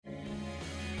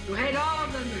You hate all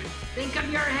of them. Think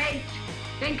of your hate.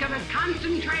 Think of it.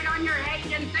 Concentrate on your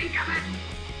hate and think of it.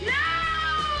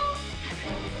 No!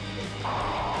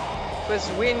 It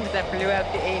was wind that blew out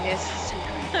the anus.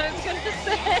 I was going to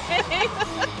say.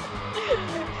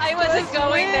 I wasn't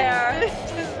going there.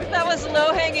 That was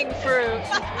low-hanging fruit.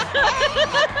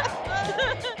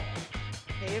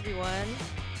 Hey everyone,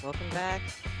 welcome back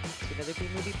to another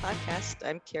B-Movie podcast.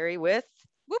 I'm Carrie with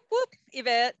Whoop whoop,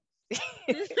 Yvette.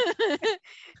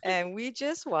 and we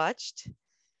just watched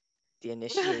The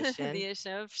Initiation. The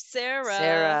issue of Sarah.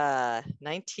 Sarah,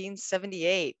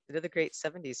 1978, another great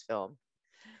 70s film.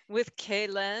 With Kay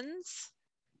Lenz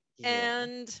Yeah.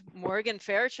 and Morgan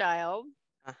Fairchild.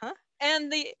 Uh-huh.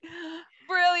 And the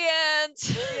brilliant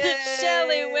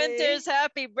Shelley Winters.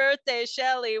 Happy birthday,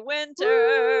 Shelley Winters.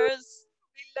 Woo!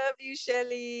 We love you,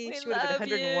 Shelley. We She would have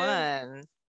been 101.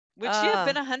 Would she have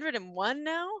been 101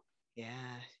 now?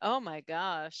 Yeah. Oh my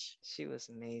gosh. She was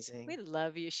amazing. We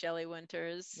love you, Shelley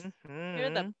Winters. Mhm. You're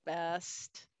the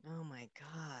best. Oh my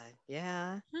God.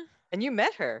 Yeah. And you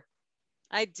met her.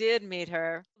 I did meet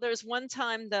her. There's one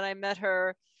time that I met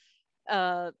her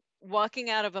walking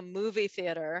out of a movie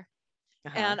theater.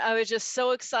 Uh-huh. And I was just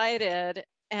so excited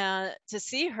to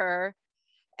see her.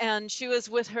 And she was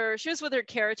with her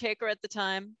caretaker at the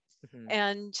time. Mhm.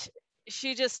 And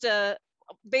she just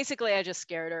basically I just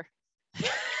scared her.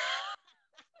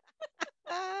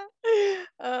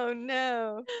 Oh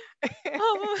no.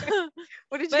 Oh,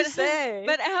 What did you say?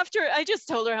 But after I just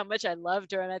told her how much I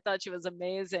loved her and I thought she was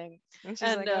amazing. And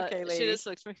she's like, okay, lady. She just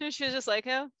looked at me. She was just like,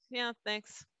 oh yeah,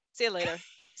 thanks. See you later.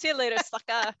 See you later,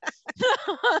 sucker.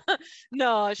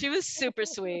 No, she was super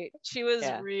sweet. She was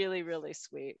really, really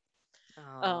sweet.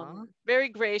 Very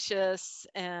gracious,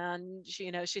 and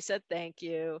she said thank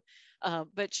you.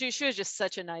 But she was just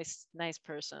such a nice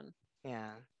person.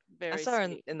 Yeah. Very I saw her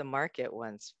sweet. in the market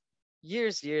once,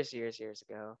 years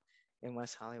ago in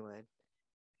West Hollywood.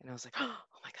 And I was like, oh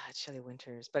my God, Shelley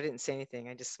Winters. But I didn't say anything.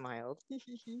 I just smiled.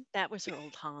 That was her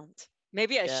old haunt.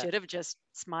 Maybe I should have just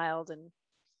smiled and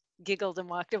giggled and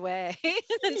walked away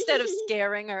instead of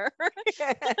scaring her.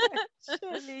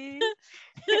 Shelley.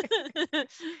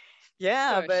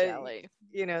 Yeah, Poor but Shelley.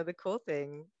 the cool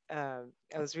thing, I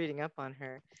was reading up on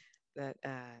her, that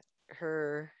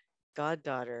her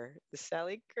goddaughter is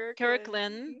Sally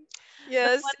Kirkland.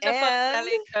 Yes, The wonderful and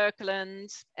Sally Kirkland.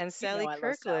 Sally I love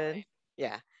Kirkland. Sally.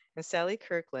 Yeah, and Sally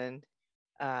Kirkland,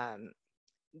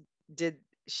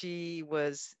 she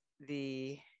was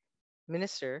the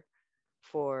minister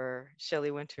for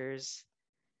Shelley Winters'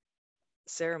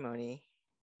 ceremony.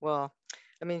 Well,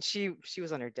 I mean, she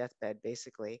was on her deathbed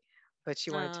basically, but she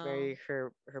wanted to marry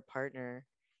her partner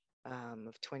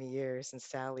of 20 years, and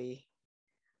Sally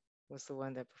was the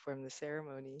one that performed the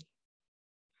ceremony.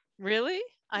 Really?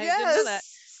 I didn't know that.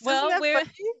 Yes! Well, Isn't that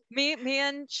me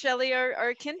and Shelley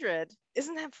are kindred.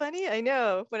 Isn't that funny? I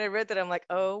know. When I read that, I'm like,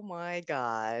 oh my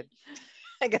God.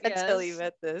 I gotta tell you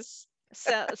about this.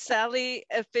 Sally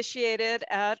officiated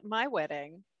at my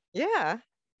wedding. Yeah.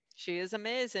 She is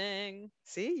amazing.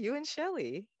 See, you and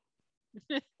Shelley.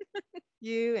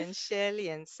 You and Shelley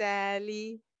and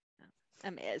Sally.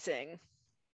 Amazing.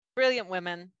 Brilliant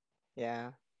women.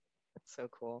 Yeah. That's so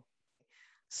cool.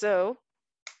 So,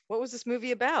 what was this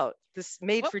movie about? This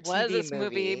made-for-TV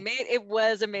movie. It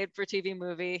was a made-for-TV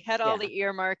movie. Had all the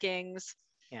earmarkings.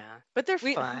 Yeah, but they're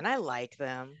fun. I like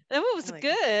them. It was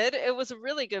good. It was a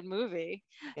really good movie.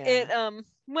 Yeah.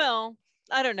 Well,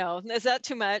 I don't know. Is that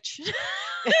too much?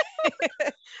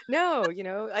 No,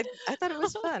 I thought it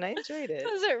was fun. I enjoyed it.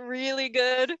 Was it really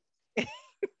good?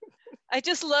 I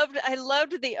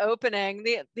loved the opening.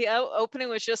 The opening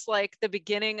was just like the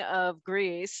beginning of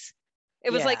Grease.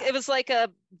 It was like a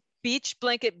beach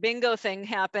blanket bingo thing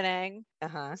happening.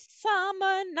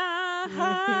 Summer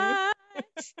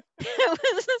nights. It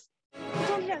was just...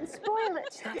 Don't spoil it.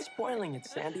 It's not spoiling it,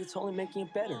 Sandy. It's only making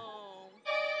it better.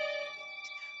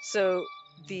 So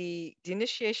the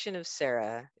initiation of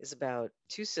Sarah is about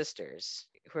two sisters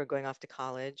who are going off to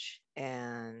college,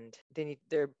 and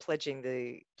they're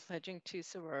pledging two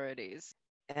sororities.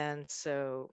 And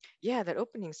so that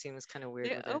opening scene was kind of weird.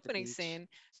 The opening scene,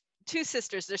 two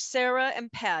sisters. There's Sarah and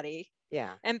Patty.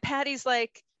 Yeah. And Patty's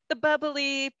like the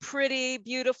bubbly, pretty,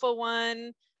 beautiful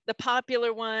one, the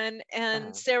popular one,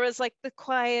 and Sarah's like the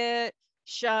quiet,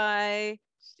 shy,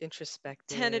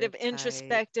 introspective, tentative,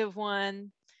 introspective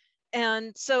one.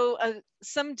 And so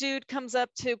some dude comes up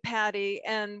to Patty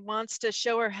and wants to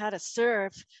show her how to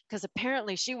surf, because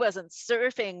apparently she wasn't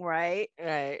surfing right.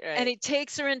 Right. And he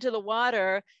takes her into the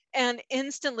water and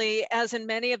instantly, as in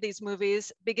many of these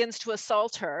movies, begins to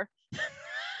assault her.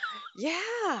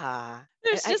 Yeah.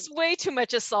 There's just way too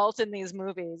much assault in these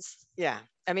movies. Yeah.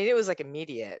 I mean, it was like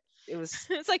immediate. It was.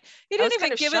 It's like he I was didn't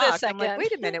kind even of give it a shocked. I'm like, second.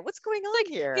 wait a minute, what's going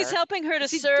on here? He's helping her to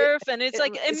Is he surf, and it's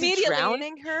like Is he immediately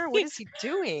drowning her? What is he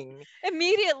doing?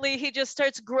 immediately he just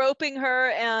starts groping her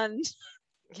and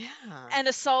Yeah.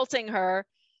 assaulting her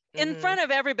in Mhm. front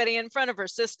of everybody, in front of her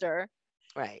sister.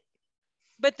 Right.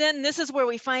 But then this is where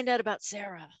we find out about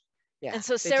Sarah. Yeah. And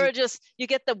so They Sarah do, just, you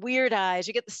get the weird eyes,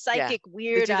 you get the psychic they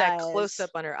weird do that eyes. close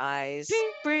up on her eyes,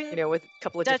 Bring, bring, you know, with a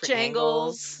couple of Dutch different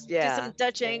angles. Do Yeah. some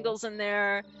Dutch angles in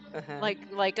there, Uh-huh.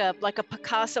 like a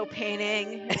Picasso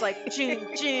painting. It's like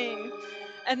ching ching.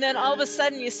 And then all of a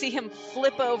sudden you see him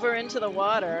flip over into the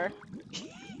water.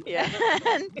 Yeah.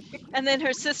 and then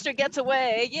her sister gets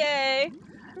away. Yay.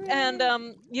 And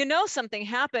you know something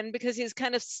happened because he's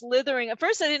kind of slithering. At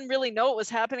first I didn't really know what was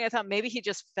happening. I thought maybe he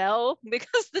just fell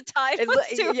because the tide It was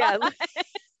loo- too yeah, high.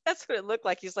 that's what it looked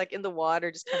like. He's like in the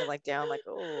water, just kind of like down, like,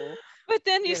 oh. But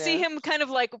then you You see know? him kind of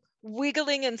like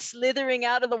wiggling and slithering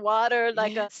out of the water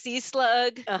like Yeah. a sea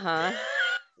slug. Uh-huh.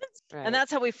 Right. And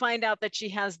that's how we find out that she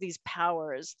has these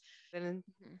powers. And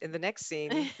in the next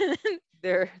scene,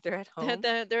 they're at home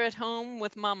They're at home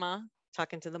with Mama,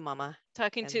 talking to the mama.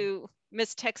 talking And- to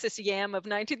Miss Texas Yam of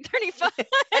 1935.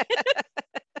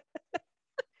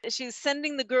 She's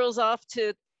sending the girls off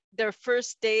to their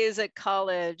first days at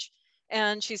college,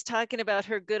 and she's talking about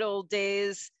her good old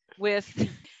days with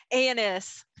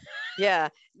A&S. Yeah.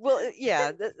 Well,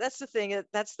 yeah, that's the thing.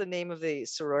 That's the name of the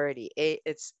sorority.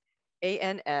 It's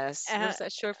ANS. What's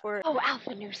that short for? Oh,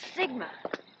 Alpha Nu Sigma.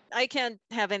 I can't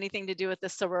have anything to do with the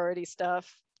sorority stuff.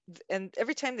 And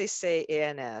every time they say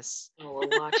ANS, Oh, well,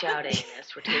 watch out,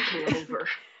 A&S. We're taking over.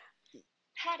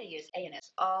 Patty is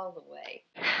A&S all the way.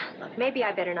 Look, maybe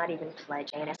I better not even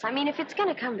pledge A&S. I mean, if it's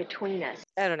going to come between us.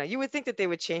 I don't know. You would think that they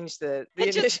would change the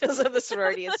It just- initials of the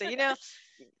sorority and say, you know,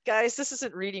 guys, this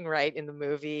isn't reading right in the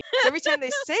movie. So every time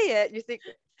they say it, you think,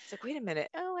 it's like, wait a minute.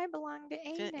 Oh, I belong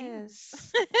to ANS.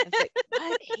 It's like,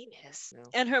 what? ANS? No.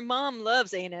 And her mom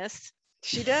loves A&S.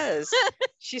 She does.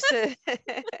 She said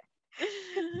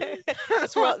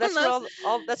that's where all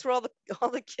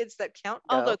the kids that count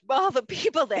go. all the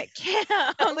people that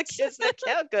count. All the kids that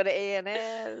count go to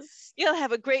ANS. You'll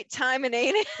have a great time in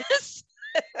A&S.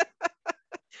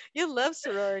 You love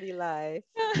sorority life.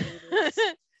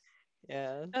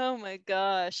 Yeah. Oh my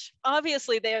gosh.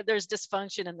 Obviously there's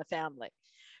dysfunction in the family.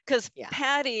 Because Yeah.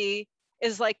 Patty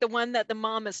is like the one that the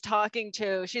mom is talking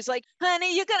to. She's like,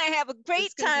 honey, you're going to have a great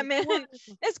It's gonna time. be And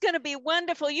wonderful. it's going to be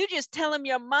wonderful. You just tell him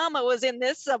your mama was in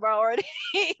this sorority.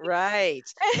 Right.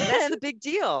 And that's the big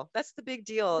deal. That's the big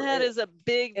deal. That is a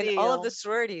big deal. And all of the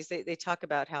sororities, they talk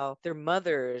about how their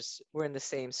mothers were in the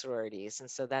same sororities. And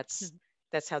so that's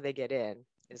how they get in,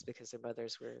 is because their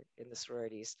mothers were in the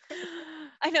sororities.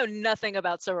 I know nothing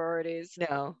about sororities.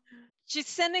 No. She's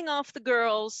sending off the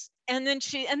girls, and then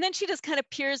she just kind of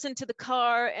peers into the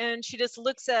car, and she just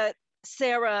looks at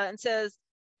Sarah and says,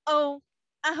 oh,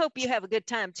 I hope you have a good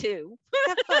time too.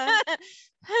 Have fun.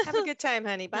 Have a good time,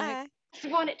 honey. Bye. I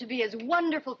want it to be as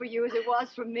wonderful for you as it was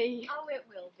for me. Oh, it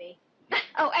will be.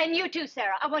 Oh, and you too,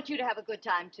 Sarah. I want you to have a good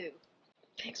time too.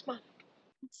 Thanks, Mom.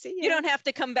 See ya. You don't have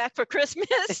to come back for Christmas.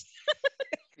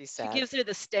 Be She sad. gives her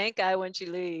the stank eye when she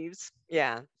leaves.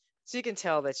 Yeah. So you can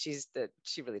tell that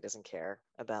she really doesn't care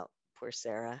about poor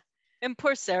Sarah. And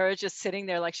poor Sarah just sitting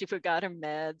there like she forgot her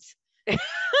meds.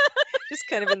 Just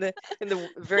kind of in the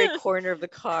very corner of the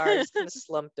car, just kind of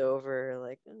slumped over,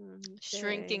 like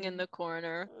Shrinking in the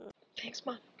corner. Thanks,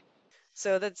 Mom.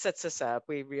 So that sets us up.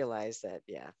 We realize that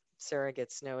Sarah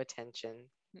gets no attention.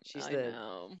 She's I the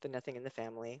know. nothing in the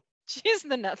family. She's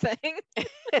the nothing.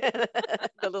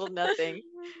 The little nothing,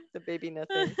 the baby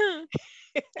nothing.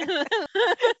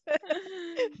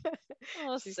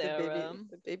 Oh, She's Sarah.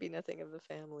 the baby nothing of the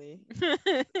family.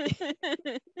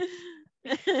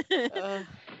 Oh,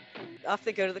 Off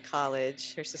they go to the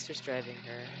college. Her sister's driving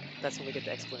her. That's when we get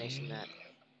the explanation that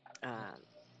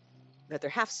they're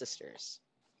half sisters,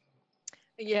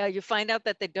 yeah, you find out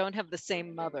that they don't have the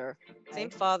same mother. same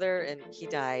father, and he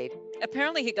died.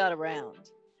 Apparently, he got around.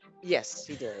 Yes,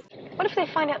 he did. What if they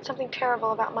find out something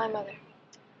terrible about my mother?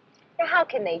 Now, how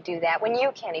can they do that when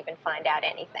you can't even find out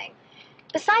anything?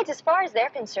 Besides, as far as they're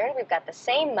concerned, we've got the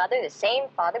same mother, the same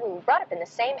father. We were brought up in the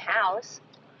same house.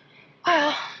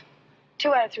 Well,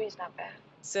 2 out of 3 is not bad.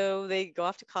 So they go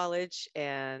off to college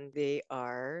and they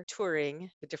are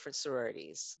touring the different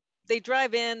sororities. They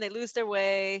drive in, they lose their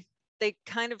way. They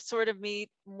kind of sort of meet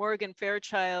Morgan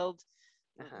Fairchild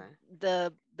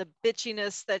the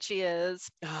bitchiness that she is,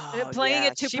 Oh, playing yeah.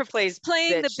 it to She plays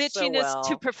playing the bitch so bitchiness to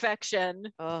well.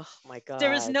 perfection. Oh my God.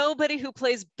 There is nobody who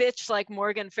plays bitch like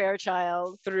Morgan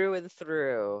Fairchild. Through and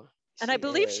through. And I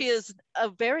believe she is a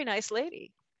very nice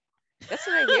lady. That's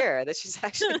what I hear, that she's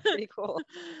actually pretty cool.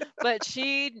 But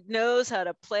she knows how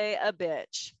to play a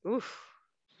bitch. Oof.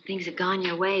 Things have gone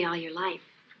your way all your life.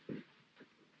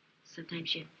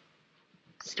 Sometimes you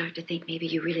start to think maybe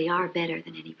you really are better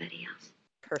than anybody else.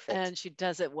 Perfect. And she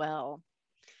does it well.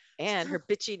 And her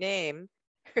bitchy name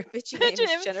is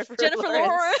Jennifer Lawrence.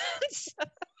 Lawrence.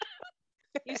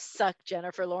 You suck,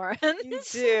 Jennifer Lawrence. You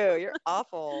do. You're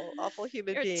awful. Awful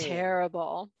human You're being.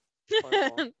 terrible.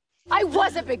 Horrible. I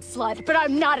was a big slut, but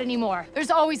I'm not anymore. There's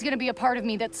always going to be a part of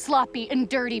me that's sloppy and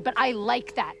dirty, but I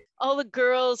like that. All the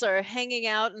girls are hanging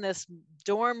out in this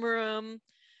dorm room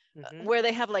where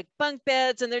they have like bunk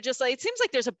beds, and they're just like, it seems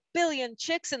like there's a billion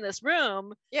chicks in this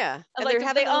room. Yeah. And like they're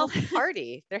having a little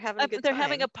party. They're having a good they're time.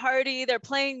 having a party. They're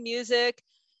playing music,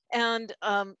 and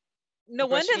no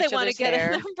wonder they want to get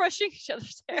it. They're brushing each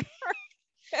other's hair,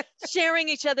 sharing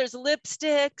each other's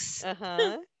lipsticks.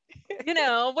 You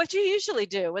know what you usually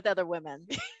do with other women.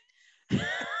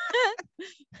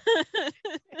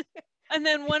 And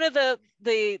then one of the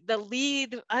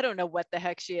lead, I don't know what the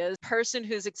heck she is, person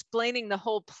who's explaining the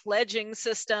whole pledging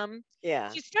system.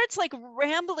 Yeah. She starts like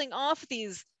rambling off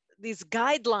these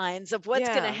guidelines of what's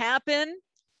going to happen.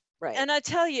 Right. And I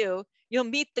tell you, you'll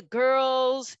meet the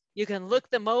girls, you can look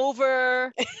them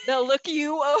over, they'll look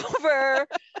you over.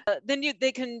 Then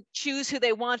they can choose who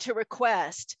they want to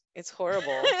request. It's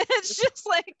horrible. It's just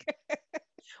like,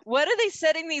 what are they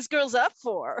setting these girls up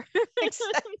for?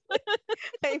 Exactly.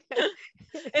 I know.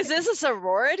 Is this a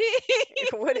sorority?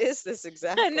 What is this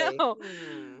exactly? I know.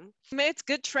 It's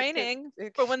good training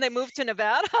for when they move to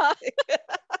Nevada.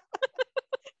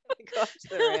 Go to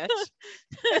the ranch.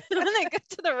 When they get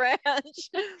to the ranch.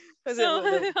 Was it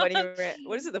the bunny ranch?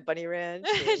 What is it? The bunny ranch?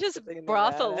 Just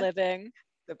brothel living.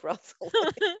 The brothel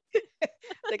living.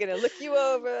 They're gonna look you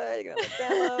over. You're gonna look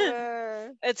them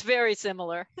over. It's very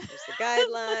similar. There's the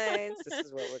guidelines. This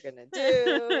is what we're gonna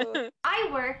do. I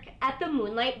work at the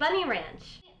Moonlight Bunny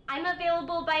Ranch. I'm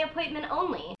available by appointment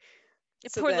only.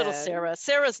 So poor little Sarah.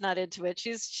 Sarah's not into it.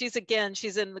 She's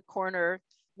in the corner.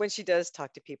 When she does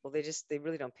talk to people, they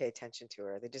really don't pay attention to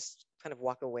her. They just kind of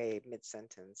walk away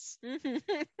mid-sentence.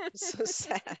 It's so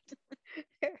sad.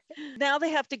 Now they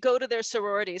have to go to their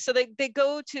sorority. So they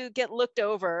go to get looked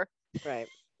over. Right.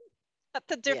 At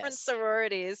the different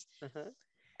sororities.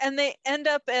 And they end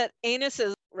up at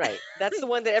Anus's. Right. That's the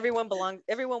one that everyone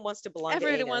wants to belong to.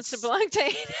 Everybody wants to belong to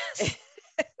Anus.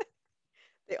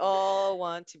 They all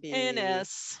want to be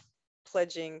Anus.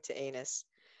 Pledging to Anus.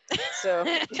 So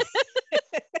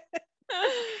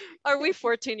are we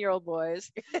 14-year-old boys?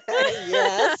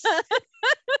 Yes.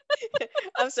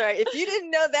 I'm sorry. If you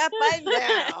didn't know that by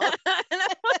now,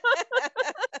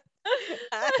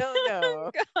 I don't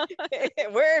know.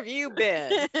 Where have you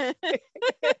been?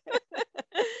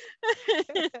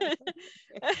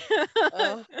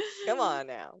 Come on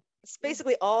now. It's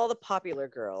basically all the popular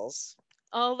girls.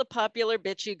 All the popular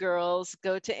bitchy girls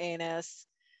go to Anus.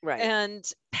 Right. And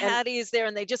Patty's there,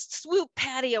 and they just swoop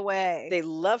Patty away. They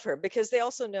love her because they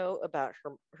also know about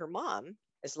her mom.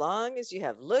 As long as you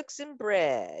have looks and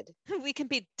bread, we can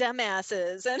be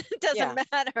dumbasses, and it doesn't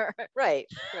matter. Right,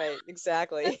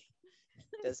 exactly.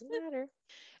 Doesn't matter.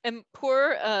 And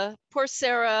poor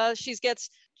Sarah, she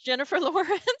gets Jennifer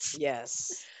Lawrence.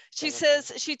 Yes. She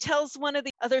tells one of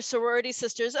the other sorority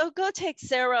sisters, oh, go take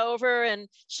Sarah over and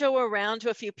show her around to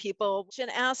a few people, and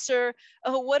asks her,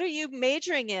 oh, what are you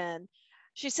majoring in?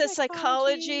 She says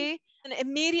psychology. And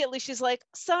immediately she's like,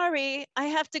 sorry, I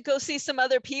have to go see some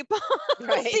other people.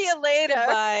 Right. See you later.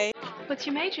 Bye. What's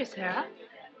your major, Sarah?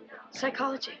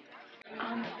 Psychology.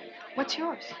 What's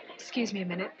yours? Excuse me a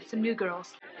minute. Some new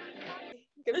girls.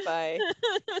 Goodbye.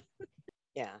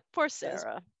 Yeah. Poor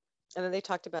Sarah. And then they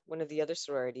talked about one of the other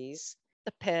sororities.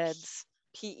 The PEDs.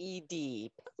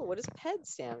 PED. What does PED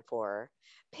stand for?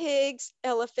 Pigs,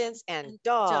 elephants, and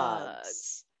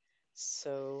dogs.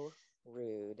 So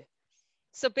rude.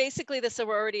 So basically the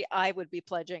sorority I would be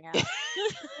pledging at.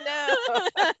 No.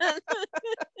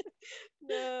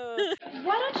 No.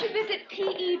 Why don't you visit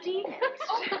PED?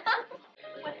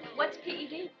 What's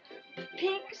PED?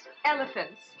 Pigs,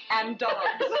 elephants, and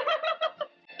dogs.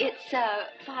 It's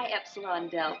Phi Epsilon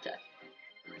Delta.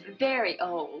 Very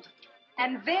old.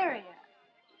 And very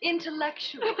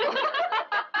intellectual.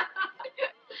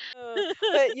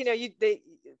 But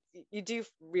you do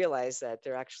realize that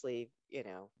they're actually,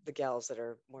 the gals that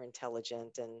are more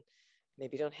intelligent and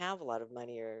maybe don't have a lot of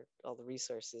money or all the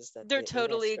resources that They're the Anus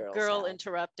totally girls girl have.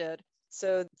 interrupted.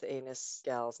 So the Anus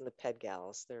gals and the Ped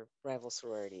gals, they're rival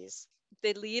sororities.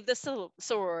 They leave the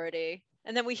sorority,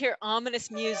 and then we hear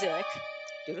ominous music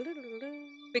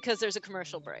because there's a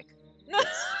commercial break.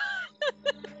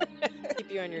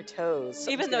 Keep you on your toes.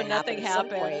 Something's Even though gonna happen nothing at some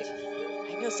happened. point.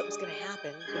 I know something's gonna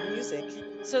happen. The music.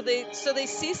 So they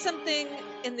see something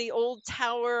in the old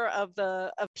tower of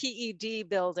the PED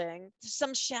building.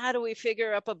 Some shadowy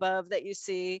figure up above that you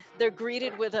see. They're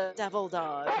greeted with a devil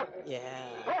dog. Yeah.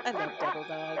 I love devil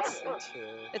dogs. Me too.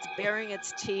 It's baring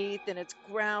its teeth and it's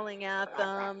growling at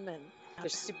them, and they're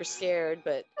super scared,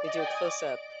 but they do a close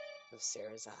up of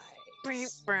Sarah's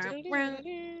eyes.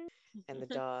 And the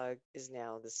dog is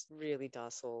now this really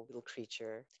docile little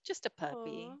creature. Just a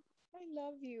puppy. Aww, I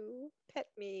love you. Pet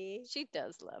me. She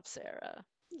does love Sarah.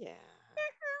 Yeah.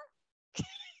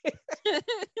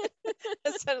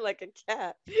 That sounded like a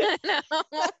cat. I know.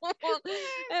 I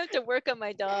have to work on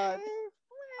my dog.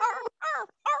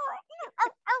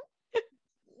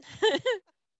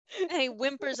 And he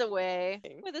whimpers away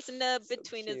with his nub So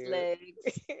between cute. his legs.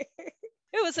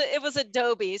 It was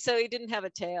Adobe, so he didn't have a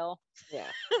tail. Yeah.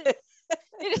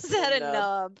 He just had a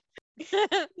nub.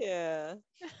 Yeah.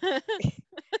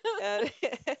 And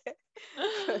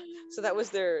so that was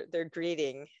their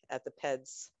greeting at the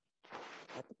Peds.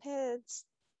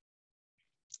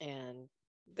 And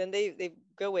then they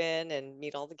go in and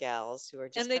meet all the gals who are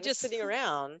just, And they kind of just sitting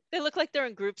around. They look like they're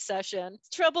in group session.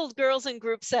 Troubled girls in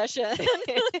group session.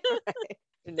 Right.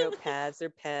 Their notepads, their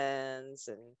pens,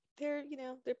 and they're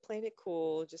playing it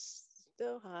cool, just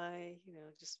hi,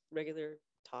 just regular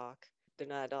talk. They're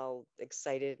not all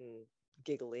excited and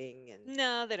giggling and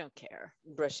No, they don't care.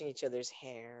 brushing each other's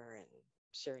hair and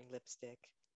sharing lipstick.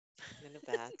 None of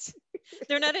that.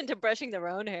 They're not into brushing their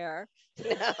own hair.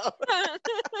 No.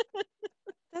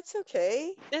 That's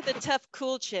okay. They're the tough,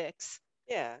 cool chicks.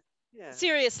 Yeah.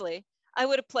 Seriously, I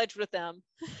would have pledged with them.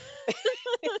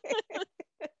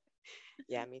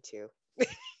 Yeah, me too.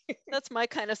 That's my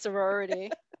kind of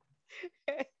sorority.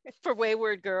 For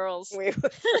wayward girls.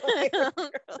 Wayward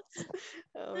girls.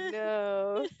 Oh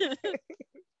no.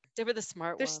 They were the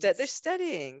smart ones. They're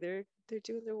studying. They're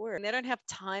doing their work. And they don't have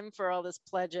time for all this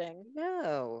pledging.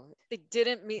 No. They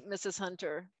didn't meet Mrs.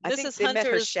 Hunter. I think they met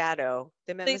her shadow.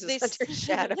 They met Mrs. Hunter's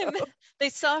shadow. They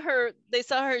saw her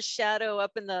shadow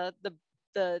up in the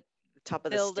top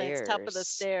of buildings, the stairs. top of the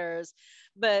stairs,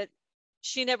 but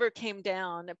she never came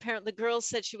down. Apparently, the girl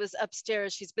said she was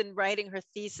upstairs. She's been writing her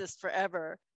thesis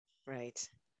forever. Right.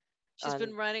 She's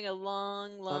been writing a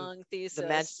long thesis.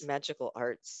 The magical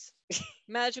arts.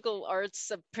 Magical arts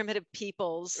of primitive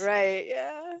peoples. Right.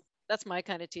 Yeah. That's my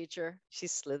kind of teacher.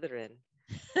 She's Slytherin.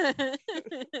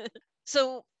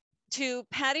 So, to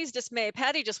Patty's dismay,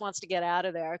 Patty just wants to get out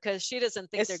of there because she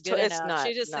doesn't think they're good enough.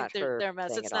 She just thinks they're a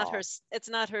mess. It's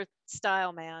not her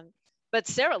style, man. But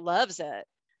Sarah loves it.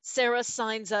 Sarah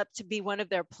signs up to be one of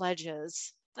their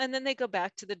pledges. And then they go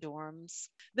back to the dorms.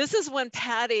 This is when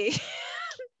Patty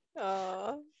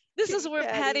this is where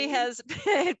Patty has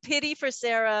pity for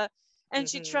Sarah, and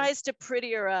she tries to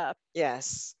pretty her up.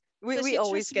 Yes. We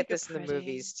always get this in the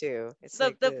movies too. It's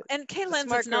and Kay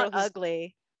Lenz is not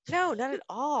ugly. No, not at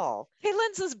all. Kay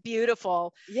Lenz is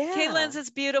beautiful. Yeah. Kay Lenz is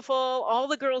beautiful. All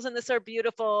the girls in this are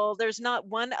beautiful. There's not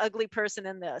one ugly person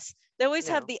in this. They always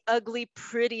have the ugly,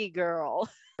 pretty girl.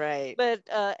 Right. But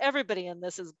everybody in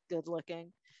this is good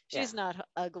looking. She's not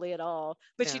ugly at all.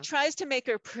 But she tries to make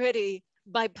her pretty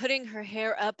by putting her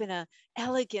hair up in an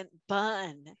elegant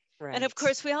bun. Right. And of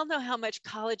course, we all know how much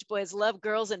college boys love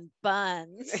girls in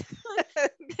buns.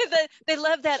 They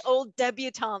love that old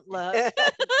debutante look.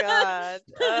 God.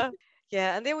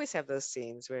 Yeah, and they always have those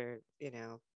scenes where,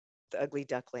 the ugly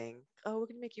duckling. Oh, we're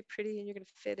going to make you pretty and you're going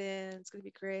to fit in. It's going to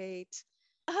be great.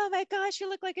 Oh my gosh, you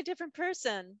look like a different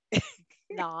person.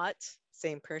 Not.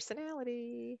 Same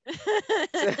personality.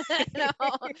 No.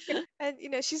 And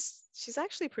she's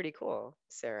actually pretty cool,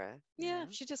 Sarah. Yeah,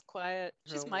 she's just quiet.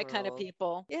 She's my kind of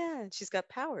people. Yeah, and she's got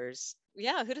powers.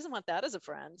 Yeah, who doesn't want that as a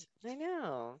friend? I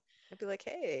know. I'd be like,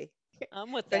 hey,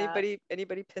 I'm with that.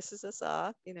 Anybody pisses us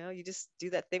off, you just do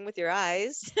that thing with your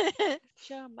eyes.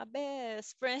 You're my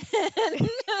best friend. I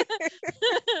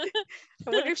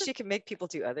wonder if she can make people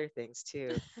do other things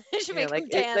too. She make them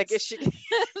dance. Like if she,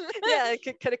 it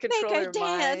could kind of control their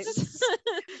minds.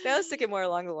 Now I was thinking more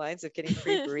along the lines of getting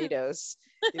free burritos.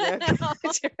 Tell them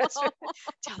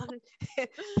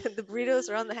the burritos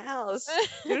are on the house.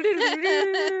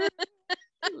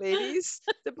 Ladies,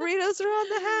 the burritos are on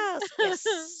the house.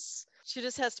 Yes. She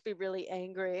just has to be really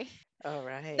angry. All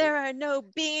right. There are no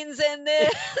beans in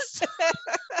this.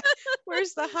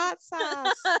 Where's the hot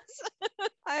sauce?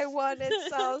 I wanted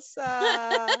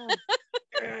salsa.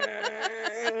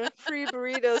 Free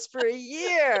burritos for a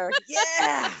year.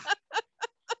 Yeah.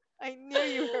 I knew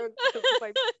you were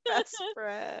my best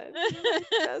friend. My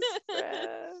best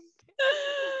friend.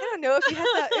 I don't know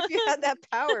if you had that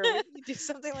power, would you do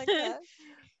something like that?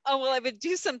 Oh, well, I would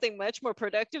do something much more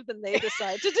productive than they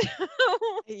decide to do.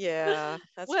 Yeah.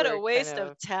 That's What where a it waste kind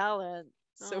of talent.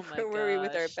 So Oh my where were we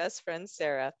with our gosh. best friend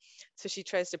Sarah? So she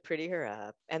tries to pretty her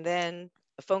up, and then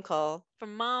a phone call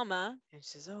From Mama. and she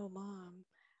says, "Oh, Mom,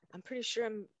 I'm pretty sure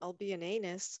I'll be an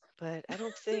anus, but I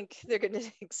don't think they're gonna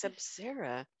accept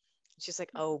Sarah." And she's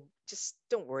like, "Oh, just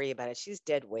don't worry about it. She's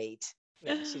dead weight."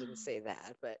 No, she didn't say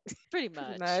that, but Pretty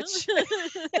pretty much. much.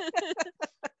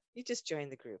 You just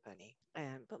joined the group, honey.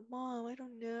 But Mom, I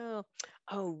don't know.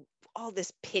 Oh, all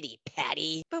this pity,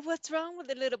 Patty. But what's wrong with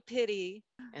a little pity?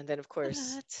 And then, of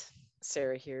course, What?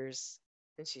 Sarah hears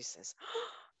and she says,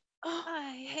 "Oh,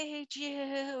 I hate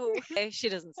you. Okay, she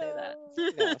doesn't say that.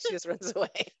 no," she just runs away.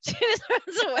 She just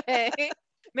runs away.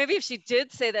 Maybe if she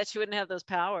did say that, she wouldn't have those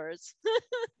powers.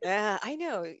 Yeah, I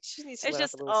know. She needs to It's let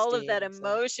off just a little all of that steam, so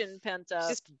emotion pent she up.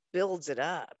 just builds it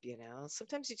up, you know.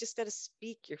 Sometimes you just got to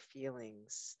speak your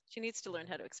feelings. She needs to learn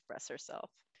how to express herself.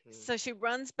 Mm. So she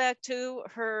runs back to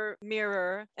her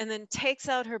mirror and then takes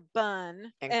out her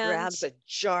bun And grabs a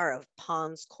jar of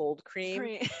Pond's cold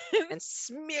cream and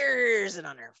smears it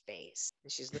on her face.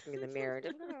 And she's looking in the mirror.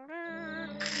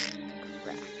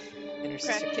 Crack. And her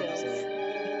sister Crack comes kills. in.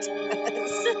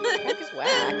 Crack is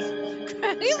whack.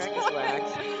 Crack is whack.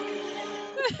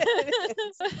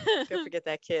 Don't forget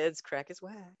that, kids. Crack is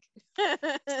whack.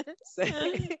 So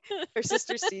her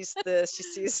sister sees this. She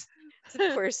sees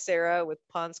poor Sarah with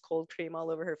Pond's cold cream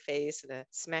all over her face and a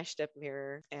smashed up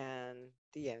mirror, and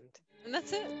the end. And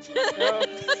that's it.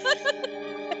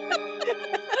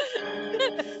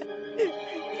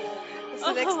 It's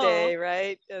the next day,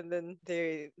 right? And then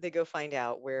they go finding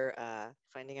out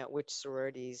which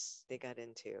sororities they got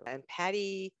into. And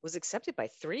Patty was accepted by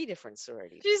 3 different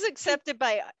sororities. She's accepted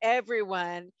by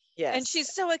everyone. Yes. And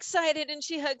she's so excited and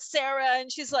she hugs Sarah and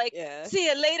she's like, Yeah. "See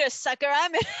you later, sucker.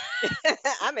 I'm an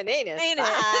I'm an anus.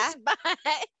 anus. Bye.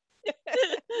 Bye."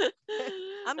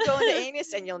 I'm going to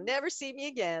anus and you'll never see me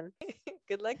again.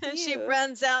 Good luck to And you. she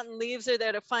runs out and leaves her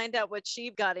there to find out what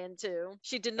she got into.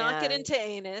 She did not get And- into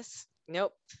anus.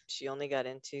 Nope. She only got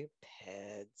into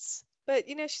peds. But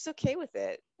she's okay with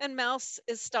it. And Mouse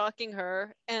is stalking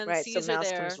her and Right. sees So her Mouse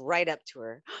there. comes right up to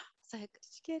her. It's like, Did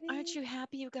you get in? "Aren't you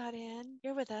happy you got in?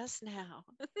 You're with us now."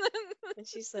 And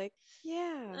she's like,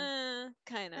 "Yeah,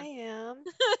 Kind I of. am.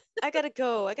 I gotta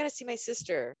go. I gotta see my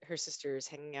sister." Her sister is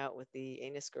hanging out with the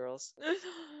anus girls.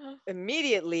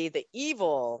 Immediately, the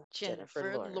evil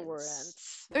Jennifer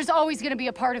Lawrence There's always going to be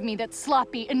a part of me that's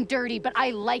sloppy and dirty, but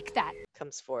I like that.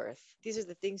 comes forth. "These are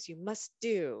the things you must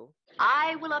do."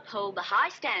 I will uphold the high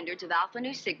standards of Alpha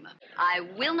Nu Sigma. I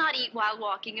will not eat while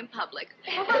walking in public.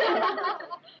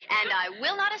 And I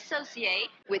will not associate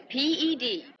with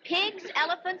PED, pigs,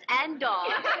 elephants, and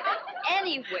dogs,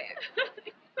 anywhere.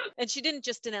 And she didn't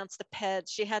just announce the peds.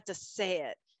 She had to say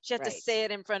it. She had to Right. say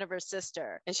it in front of her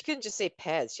sister. And she couldn't just say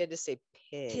pets. She had to say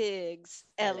pig. Pigs,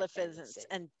 Elephants, elephants,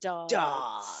 and dogs.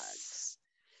 Dogs.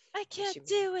 I can't she-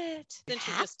 do it. You Then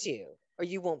she have just, to, or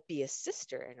you won't be a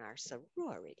sister in our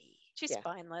sorority. she's Yeah.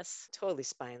 spineless. Totally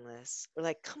spineless. We're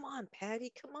like, "Come on, Patty,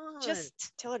 come on.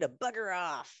 Just, tell her to bugger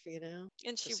off, and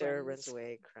So she Sarah runs. runs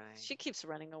away crying. She keeps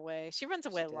running away. She runs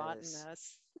away She a lot in does.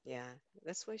 this. Yeah,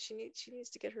 that's why she needs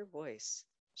to get her voice.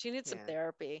 She needs some Yeah.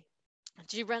 therapy.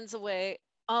 She runs away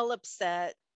all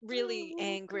upset, really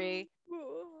angry.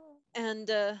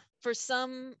 And for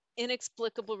some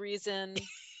inexplicable reason,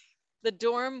 the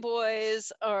dorm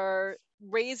boys are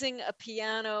raising a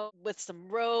piano with some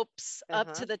ropes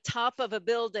up to the top of a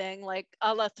building, like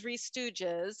a la Three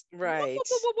Stooges. Right.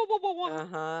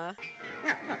 Uh-huh.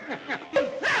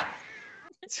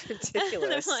 It's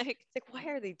ridiculous. Like, It's like, why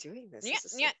are they doing this? "Nyeh, This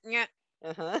is nyeh, nyeh."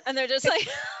 uh-huh. And they're just like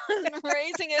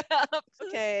raising it up.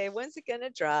 Okay, when's it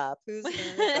gonna drop? Who's I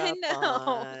gonna drop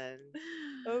know. on?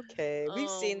 Okay, we've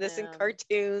Oh, seen this in man.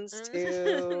 cartoons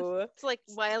too. It's like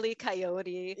Wile E.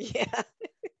 Coyote. Yeah.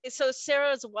 So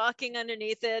Sarah's walking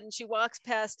underneath it and she walks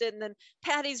past it, and then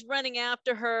Patty's running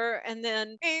after her, and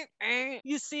then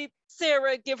you see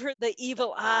Sarah give her the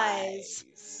evil eyes.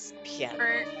 Piano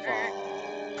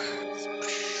falls.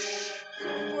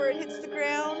 Before it hits the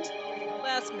ground.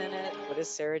 Last minute. What does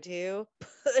Sarah do?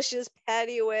 Pushes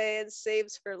Patty away and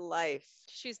saves her life.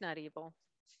 She's not evil.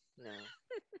 No.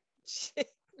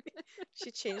 She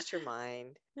she changed her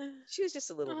mind. She was just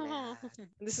a little mad. And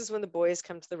this is when the boys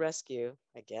come to the rescue,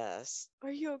 I guess.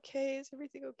 Are you okay? Is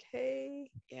everything okay?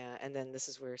 Yeah, and then this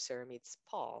is where Sarah meets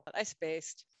Paul. I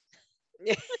spaced.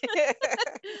 they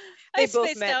I both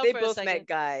spaced met. out They for a both second. met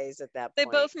guys at that They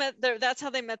point. both met their, that's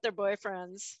how they met their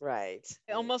boyfriends. Right.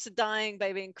 Almost dying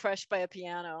by being crushed by a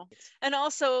piano. And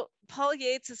also, Paul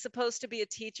Yates is supposed to be a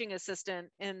teaching assistant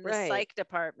in the Right. psych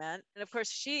department. And of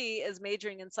course, she is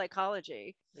majoring in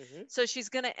psychology. Mhm. So she's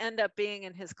going to end up being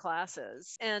in his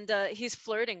classes. And he's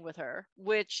flirting with her,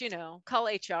 which, you know, call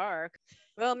HR.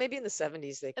 Well, maybe in the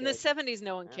 70s they In could. the 70s,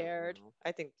 no one I don't cared. know.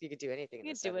 I think you could do anything in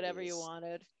You the could do whatever you 70s.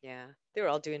 wanted. Yeah. They were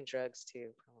all doing drugs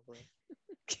too, probably.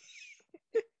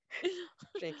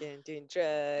 Drinking, doing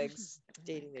drugs,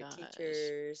 dating their gosh.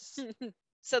 teachers.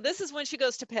 So this is when she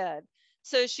goes to PED.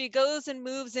 So she goes and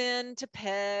moves in to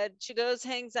PED. She goes,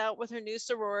 hangs out with her new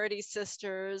sorority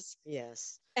sisters.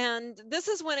 Yes. And this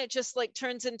is when it just like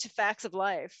turns into facts of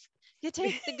life. You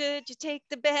take the good, you take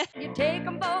the bad. You take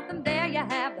them both and there you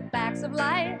have the facts of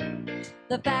life.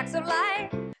 The facts of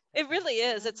life. It really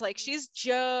is. It's like she's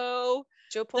Joe.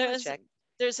 Joe There's, Polachek.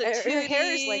 there's a Her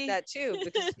hair is Tootie. like that too,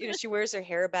 because you know she wears her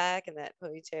hair back and that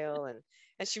ponytail,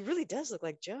 and she really does look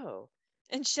like Joe.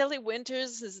 And Shelley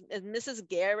Winters is Mrs.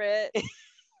 Garrett.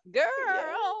 Girls,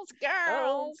 Oh,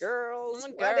 girls, girls,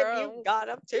 Mm, what have you girls. got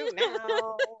up to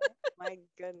now? My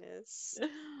goodness.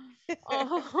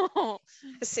 Oh,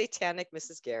 Satanic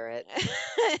Mrs. Garrett.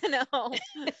 I know.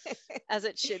 As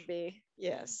it should be.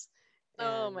 Yes.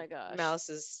 Oh And my gosh. Mouse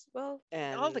is, well,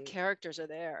 and All the characters are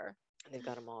there. they've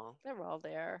got them all. They're all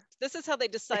there. This is how they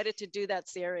decided to do that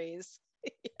series.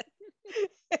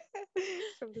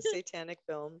 From the Satanic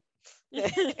film.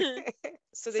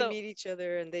 So they So- meet each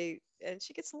other and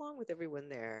she gets along with everyone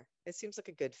there. It seems like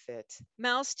a good fit.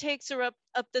 Mouse takes her up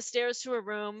the stairs to her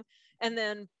room, and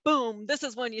then boom, this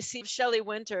is when you see Shelley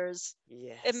Winters.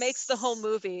 Yes. It makes the whole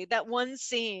movie. That one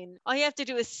scene. All you have to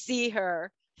do is see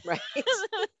her. Right.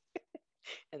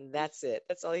 And that's it.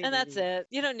 That's all you And that's need. it.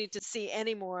 You don't need to see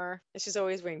any more. And she's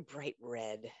always wearing bright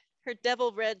red. Her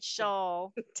devil red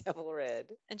shawl. Devil red.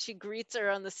 And she greets her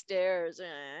on the stairs.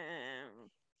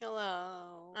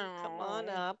 Hello. Come on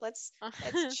Oh. up. Let's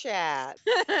chat.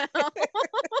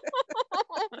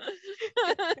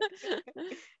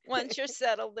 Once you're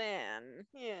settled in.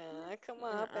 Yeah, come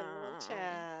up and we'll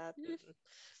chat.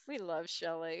 We love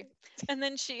Shelley. And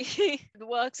then she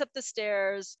walks up the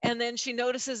stairs, and then she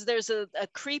notices there's a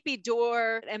creepy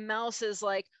door, and Mouse is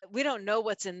like, we don't know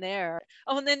what's in there.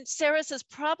 Oh, and then Sarah says,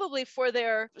 probably for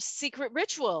their secret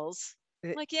rituals.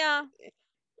 I'm like, yeah,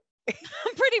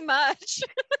 pretty much.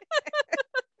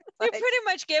 You pretty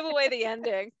much gave away the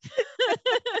ending.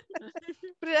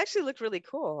 But it actually looked really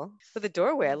cool. But the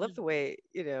doorway, I love the way,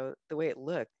 the way it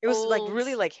looked. It was like Old.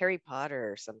 really like Harry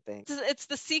Potter or something. It's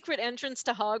the secret entrance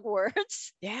to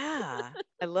Hogwarts. Yeah,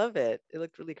 I love it. It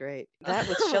looked really great. That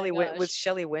with Oh my Shelley with gosh.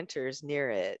 Shelley Winters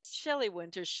near it. Shelley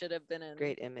Winters should have been in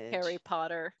Great image. Harry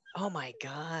Potter. Oh my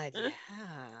God,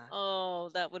 yeah. Oh,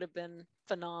 that would have been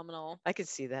phenomenal. I could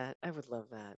see that. I would love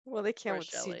that. Well, they can't Poor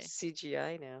with Shelley.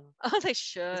 CGI now. Oh, they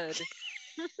should.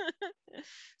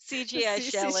 CGI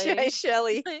Shelley. CGI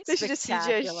Shelley. They should just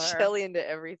CGI Spectacular. Shelley into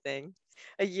everything.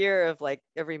 A year of like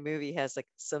every movie has like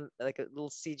a little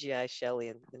CGI Shelley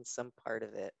in some part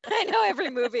of it. I know every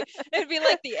movie. It'd be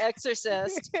like The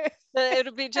Exorcist. It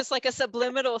would be just like a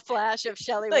subliminal flash of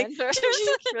Shelley Like, Winters.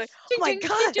 You're like, oh my Ding, ding,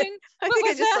 God, ding, ding. I What think I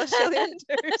was just saw Shelley that?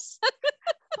 Winters.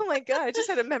 Oh my God, I just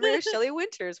had a memory of Shelley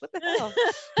Winters. What the hell?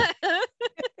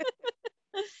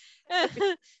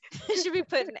 It should be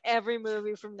put in every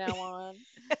movie from now on.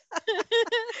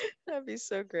 That'd be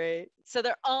so great. So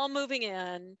they're all moving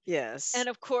in. Yes. And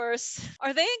of course,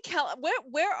 are they in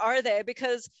where are they?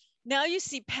 Because now you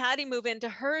see Patty move into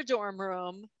her dorm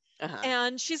room, Uh-huh.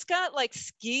 and she's got like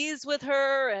skis with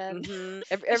her, and Mhm.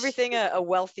 Everything a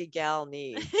wealthy gal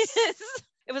needs.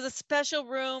 it was a special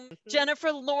room. Mm-hmm.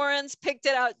 Jennifer Lawrence picked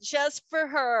it out just for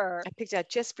her. I picked it out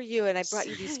just for you, and I brought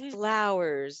you these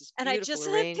flowers. This And I beautiful just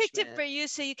had picked it for arrangement. you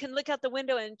so you can look out the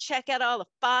window and check out all the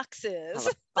foxes. All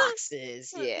the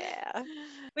boxes, yeah.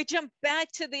 We jump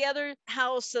back to the other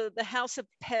house, the house of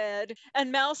Ped,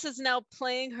 and Mouse is now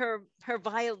playing her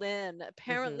violin.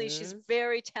 Apparently, she's Mhm.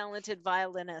 very talented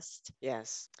violinist.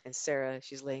 Yes. And Sarah,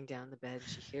 she's laying down in the bed, and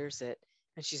she hears it,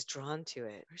 and she's drawn to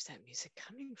it. Where's that music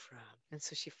coming from? And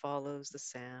so she follows the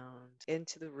sound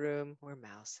into the room where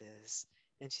Mouse is.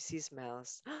 And she sees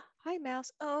Mouse. Hi,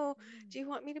 Mouse. Oh, do you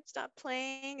want me to stop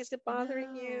playing? Is it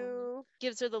bothering No. you?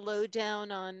 Gives her the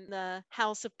lowdown on the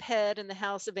house of Ped and the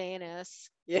house of Anus.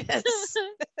 Yes.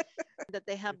 That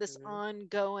they have this Mhm.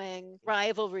 ongoing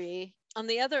rivalry. on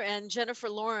the other end, Jennifer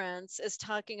Lawrence is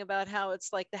talking about how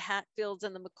it's like the Hatfields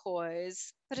and the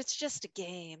McCoys, but it's just a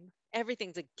game.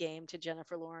 Everything's a game to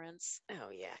Jennifer Lawrence. Oh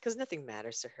yeah, because nothing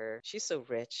matters to her. She's so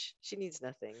rich. She needs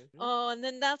nothing. Oh, and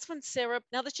then that's when Sarah,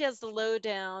 now that she has the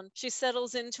lowdown, she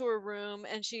settles into her room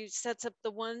and she sets up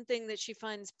the one thing that she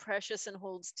finds precious and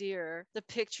holds dear, the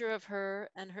picture of her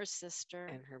and her sister.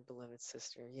 And her beloved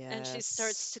sister, yeah. And she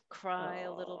starts to cry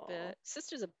a little bit.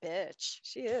 Sister's a bitch.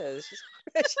 She is.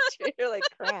 She's treating her like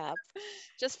crap.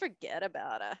 Just forget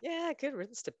about her. Yeah, good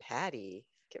riddance to Patty.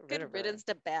 Get rid Good of her. riddance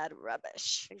to bad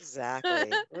rubbish.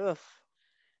 Exactly. Ugh.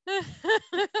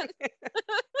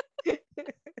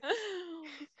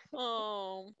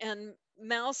 Oh, and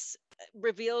Mouse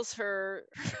reveals her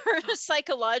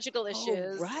psychological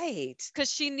issues. Oh, right.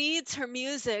 Because she needs her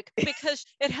music because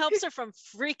it helps her from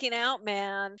freaking out,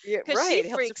 man. Yeah, Because right. It she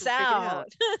helps her freaks from freaking out.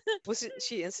 Was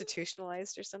she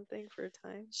institutionalized or something for a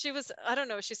time? She was, I don't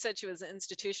know, she said she was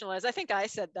institutionalized. I think I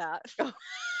said that.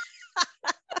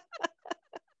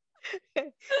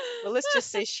 Well, let's just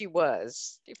say she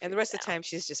was. She And the rest of freaks the time,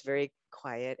 she's just very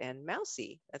quiet and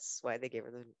mousy. That's why they gave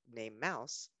her the name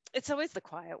Mouse. It's always the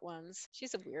quiet ones.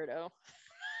 She's a weirdo.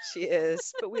 She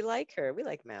is, but we like her. We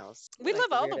like Mouse. We like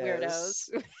love all the weirdos.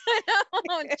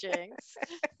 Oh, Jinx.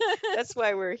 That's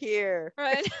why we're here.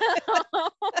 Right.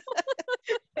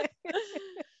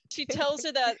 She tells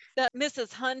her that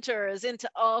Mrs. Hunter is into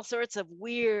all sorts of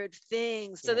weird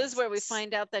things. So this is where we Yes.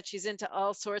 find out that she's into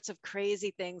all sorts of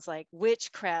crazy things like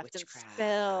witchcraft and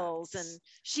spells, and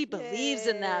she believes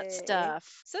in that Yay.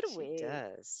 stuff. So do She we.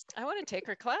 does. I want to take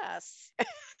her class.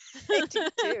 I do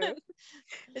too.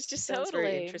 It just sounds very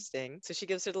Totally. interesting. So she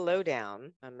gives her the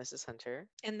lowdown on Mrs. Hunter.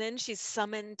 And then she's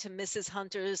summoned to Mrs.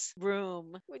 Hunter's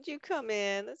room. Would you come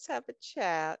in? Let's have a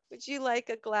chat. Would you like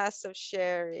a glass of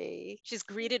sherry? She's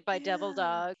greeted by Devil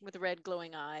Dog with red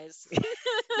glowing eyes.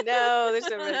 No, there's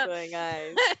no red glowing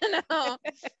eyes. No,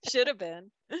 should have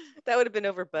been. That would have been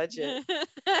over budget.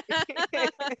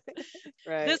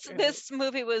 Right. This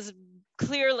movie was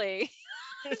clearly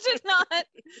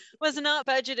was not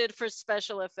budgeted for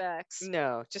special effects.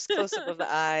 No, just close up of the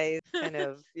eyes, kind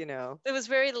of, It was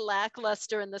very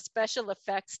lackluster in the special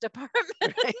effects department.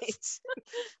 Right.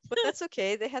 But that's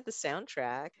okay. They had the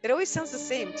soundtrack. It always sounds the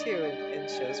same too in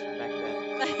shows from back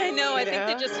then. I know. I think know?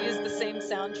 they just used the same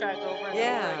soundtrack over and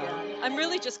Yeah. over again. I'm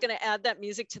really just going to add that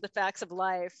music to the Facts of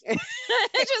Life. And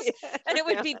it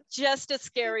would be just as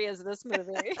scary as this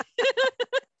movie.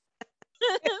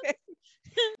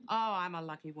 Oh, I'm a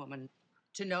lucky woman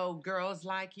to know girls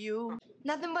like you.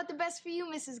 Nothing but the best for you,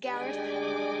 Mrs. Garrett.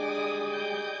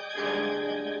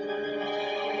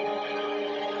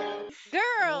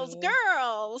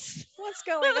 Girls. What's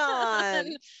going on?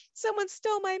 Someone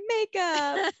stole my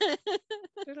makeup.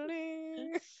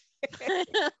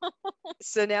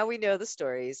 So now we know the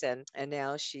stories, and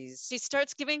now she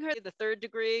starts giving her the third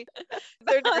degree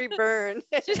burn.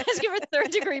 She starts giving her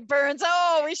third degree burns.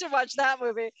 Oh, we should watch that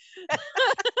movie.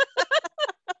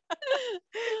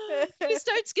 She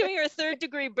starts giving her third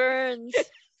degree burns.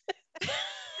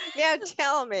 Now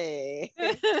tell me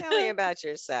about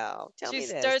yourself. Tell She me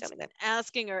this. starts Tell me that.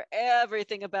 asking her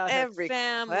everything about Every her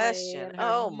family question. and her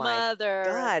Oh my mother.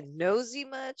 God, nosy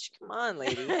much? Come on,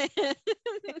 lady.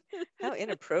 How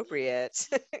inappropriate.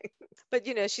 But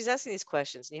she's asking these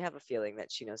questions, and you have a feeling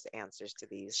that she knows the answers to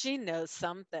these. She knows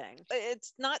something.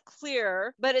 It's not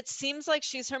clear, but it seems like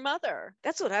she's her mother.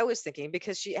 That's what I was thinking,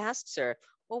 because she asks her,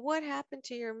 well, what happened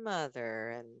to your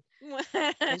mother?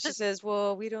 And she says,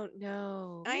 well, we don't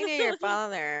know. I knew your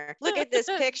father. Look at this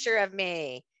picture of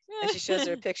me. And she shows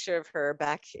her a picture of her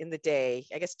back in the day,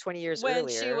 I guess 20 years when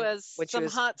earlier. she was some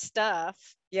hot stuff.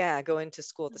 Yeah, going to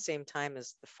school at the same time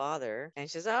as the father. And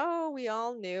she says, oh, we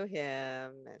all knew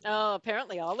him. Oh,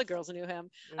 apparently all the girls knew him.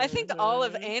 I think all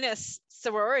of Anus'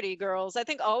 sorority girls, I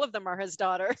think all of them are his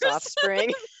daughters. His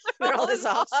offspring. They're all his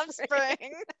offspring.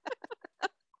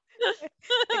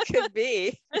 It could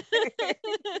be.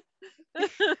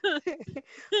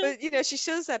 But she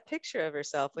shows that picture of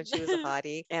herself when she was a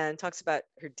hottie and talks about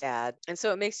her dad, and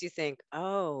so it makes you think,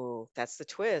 oh, that's the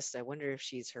twist. I wonder if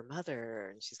she's her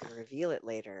mother, and she's going to reveal it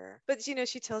later. But she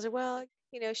tells her, well,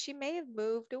 she may have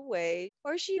moved away,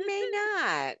 or she may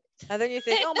not. And then you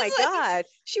think, oh my God,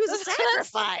 she was a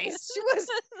sacrifice. She was.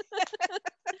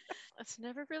 It's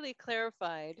never really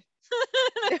clarified.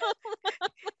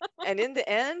 And in the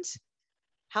end,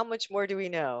 how much more do we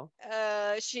know?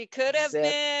 She could have Zip.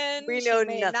 been. We she know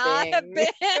may nothing. Not have been.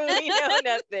 We know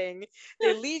nothing.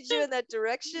 They lead you in that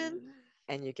direction,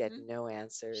 and you get no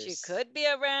answers. She could be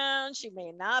around. She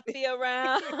may not be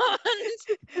around.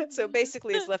 So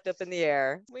basically, it's left up in the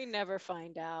air. We never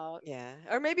find out. Yeah,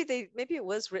 or maybe it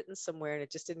was written somewhere and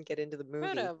it just didn't get into the movie.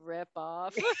 What a rip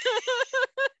off.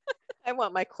 I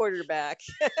want my quarterback.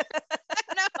 No.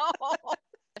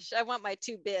 I want my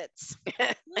 2 bits.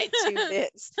 My 2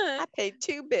 bits. I paid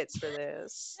 2 bits for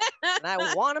this, and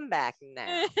I want them back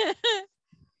now.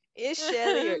 Is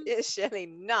Shelley or is Shelley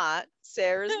not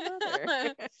Sarah's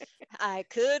mother? I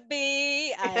could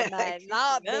be. I might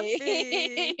not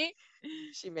be.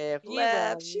 She may have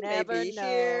left. She may be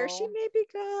here. She may be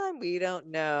gone. We don't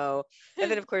know.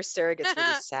 And then, of course, Sarah gets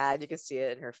really sad. You can see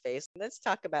it in her face. Let's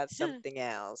talk about something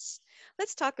else.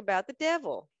 Let's talk about the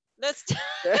devil. Let's talk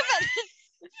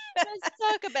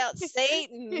about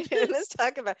Satan. Let's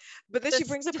talk about. But then she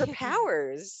brings up her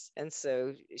powers, and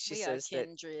so she says that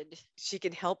she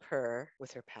can help her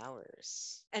with her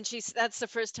powers. And that's the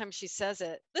first time she says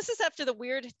it. This is after the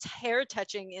weird hair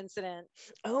touching incident.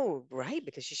 Oh, right,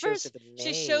 because she shows her the maze.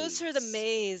 She shows her the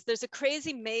maze. There's a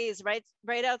crazy maze right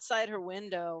outside her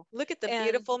window. Look at the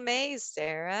beautiful maze,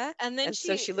 Sarah. And then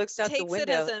so she looks out the window. Takes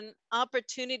it as an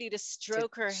opportunity to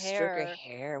stroke her hair. Stroke her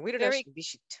hair. We don't know if maybe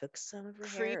she took some of her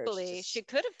hair. Creepily. She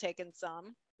could have taken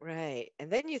some. Right.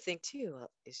 And then you think too, well,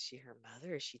 is she her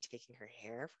mother? Is she taking her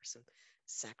hair for some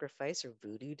sacrifice or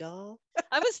voodoo doll?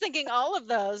 I was thinking all of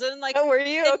those, and like, oh, were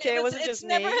you? Okay, it wasn't just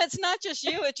me. It's not just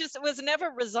you. It was never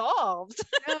resolved.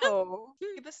 No,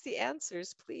 give us the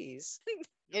answers, please.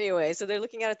 Anyway, so they're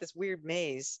looking out at this weird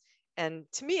maze, and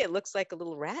to me, it looks like a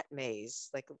little rat maze.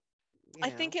 Like, I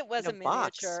think it was a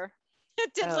box. Miniature.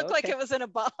 It did look like it was in a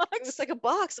box. It was like a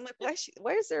box. I'm like,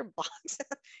 why is there a box?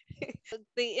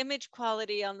 The image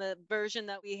quality on the version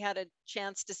that we had a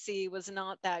chance to see was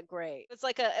not that great. It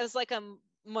was like a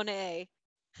Monet.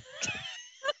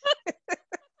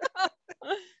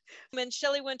 In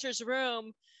Shelley Winter's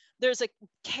room, there's a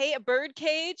bird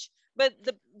cage, but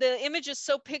the image is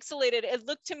so pixelated. It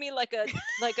looked to me like a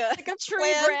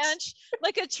tree branch,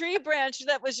 like a tree branch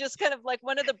that was just kind of like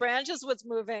one of the branches was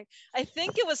moving. I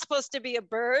think it was supposed to be a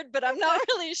bird, but I'm not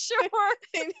really sure. Why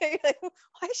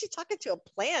is she talking to a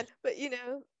plant? But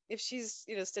if she's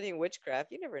studying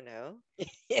witchcraft, you never know.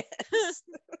 Yes.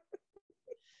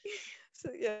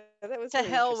 So yeah, that was to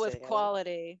hell with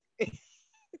quality. To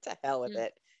hell with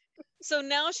it. So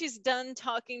now she's done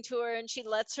talking to her and she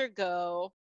lets her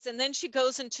go. And then she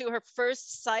goes into her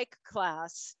first psych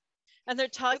class and they're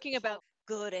talking about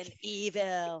good and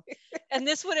evil. And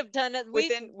this would have done it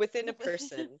within a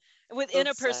person. Within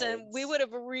a person. Sides. We would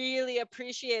have really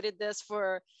appreciated this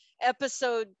for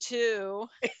episode 2.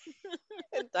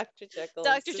 Dr. Jekyll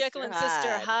and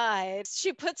Sister Hyde.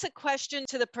 She puts a question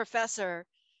to the professor.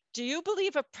 Do you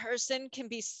believe a person can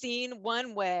be seen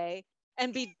one way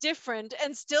and be different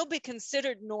and still be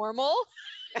considered normal?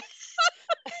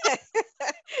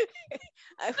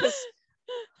 I was,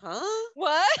 huh?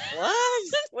 What?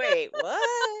 Wait,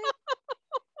 what?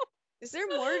 Is there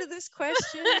more to this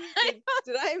question?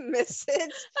 Did I miss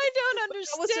it? I don't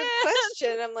understand. What was her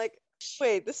question? I'm like,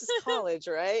 wait, this is college,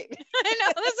 right? I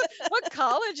know. What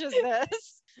college is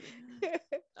this?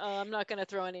 I'm not going to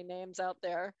throw any names out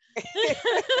there.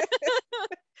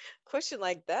 Question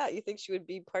like that, you think she would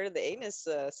be part of the anus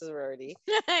sorority?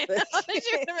 I know.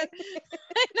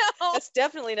 That's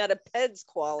definitely not a PEDS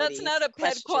quality. That's not a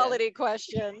PED quality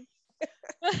question.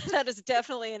 That is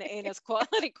definitely an anus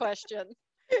quality question.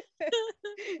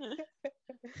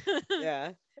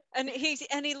 Yeah. And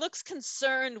he looks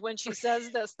concerned when she says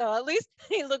this, though. At least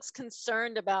he looks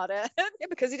concerned about it. Yeah,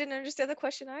 because he didn't understand the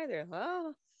question either.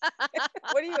 Oh,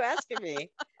 what are you asking me?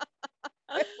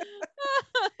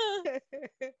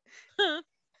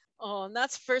 Oh, and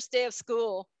that's first day of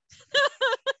school.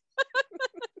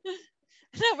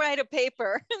 Now write a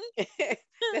paper.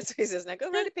 That's what he says. Now go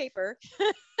write a paper.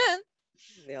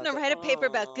 Now write a paper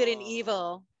about good and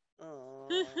evil.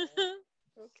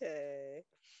 Okay.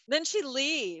 Then she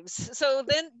leaves. So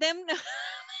then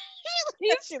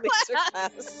she leaves her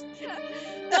class.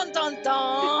 Dun dun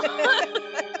dun.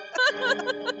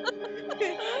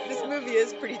 This movie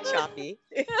is pretty choppy.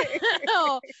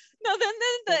 No, then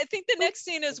I think the next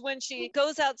scene is when she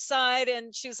goes outside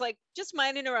and she's like just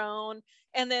minding her own.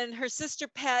 And then her sister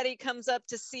Patty comes up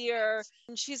to see her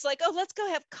and she's like, oh, let's go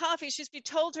have coffee. She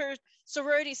told her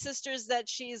sorority sisters that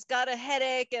she's got a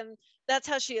headache and that's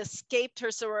how she escaped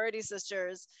her sorority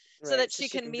sisters, so that she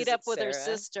can meet up with Sarah. Her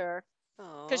sister.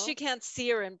 Because she can't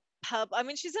see her in pub. I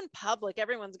mean, she's in public.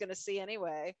 Everyone's going to see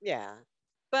anyway. Yeah.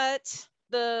 But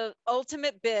the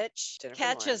ultimate bitch Jennifer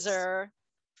catches Lawrence. her.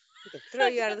 We can throw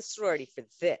you out of the sorority for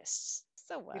this.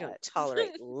 So what? We don't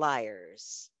tolerate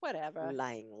liars. Whatever.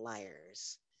 Lying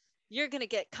liars. You're going to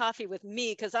get coffee with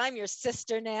me because I'm your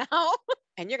sister now.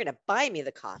 And you're going to buy me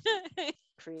the coffee.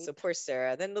 Creep. So poor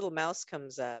Sarah. Then little mouse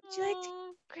comes up. Would you like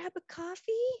to grab a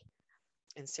coffee?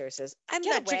 And Sarah says, I'm Get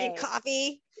not drinking away.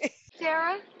 coffee.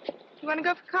 Sarah, you want to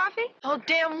go for coffee? Oh,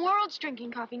 damn world's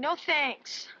drinking coffee. No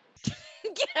thanks.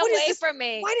 Get What is away this? from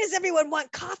me. Why does everyone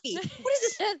want coffee? What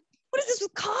is this? What is this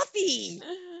with coffee?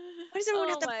 Why does everyone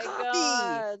have to have coffee?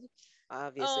 God.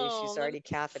 Obviously, she's already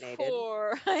caffeinated.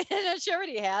 Poor. She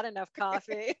already had enough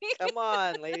coffee. Come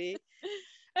on, lady.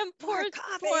 And poor,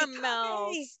 coffee, poor coffee.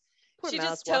 Mouse. Poor She Mouse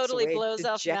just walks totally away blows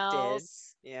off dejected.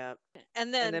 Mouse. Yeah.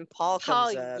 And then Paul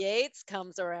comes up. Yates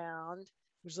comes around.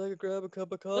 Would you like to grab a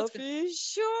cup of coffee?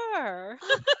 Sure.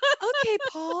 Okay,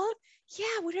 Paul.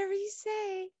 Yeah, whatever you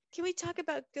say. Can we talk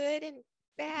about good and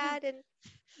bad and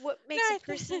what makes a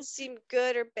person seem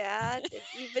good or bad? And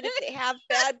even if they have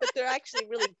bad, but they're actually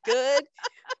really good,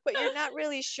 but you're not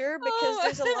really sure because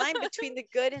there's a line between the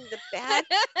good and the bad,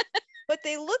 but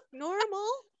they look normal.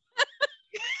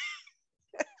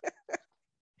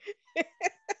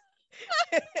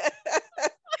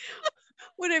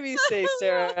 Whatever you say,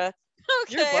 Sarah.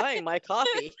 Okay. You're buying my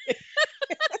coffee.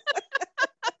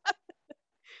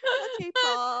 Okay,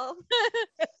 Paul.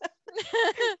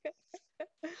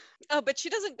 Oh, but she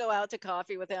doesn't go out to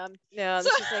coffee with him. No,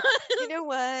 she's like, you know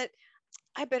what?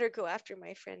 I better go after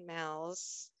my friend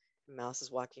Mouse. Mouse is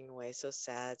walking away, so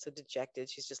sad, so dejected.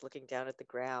 She's just looking down at the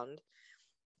ground.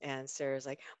 And Sarah's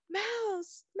like,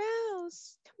 Mouse,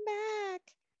 Mouse, come back.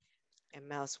 And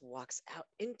Mouse walks out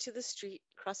into the street,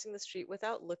 crossing the street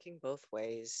without looking both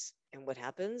ways. And what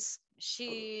happens?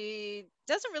 She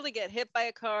doesn't really get hit by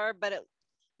a car, but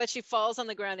she falls on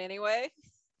the ground anyway.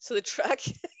 So the truck,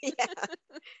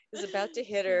 is about to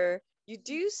hit her. You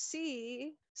do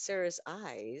see Sarah's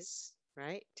eyes,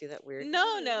 right? Do that weird.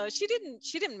 No, she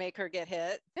didn't make her get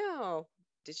hit. No.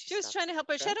 Did she? She was trying to help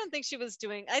her. I don't think she was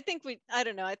doing. I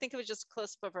don't know. I think it was just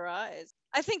close up of her eyes.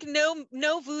 I think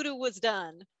no voodoo was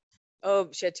done. Oh,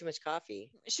 she had too much coffee.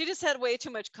 She just had way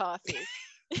too much coffee.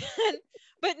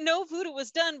 But no voodoo was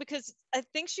done because I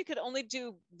think she could only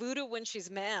do voodoo when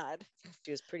she's mad. She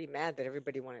was pretty mad that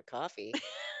everybody wanted coffee.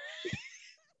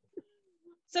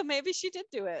 So maybe she did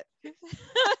do it.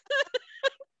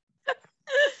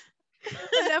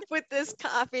 Enough with this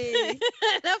coffee.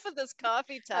 Enough with this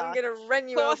coffee talk. I'm gonna run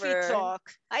you coffee over. Talk.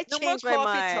 I No changed more my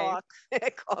coffee mind.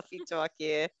 talk. Coffee talk,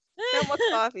 yeah. No more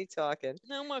coffee talking.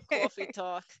 No more coffee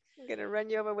talk. I'm gonna run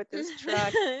you over with this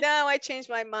truck. No, I changed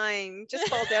my mind. Just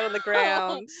fall down on the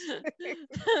ground.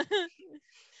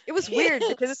 It was weird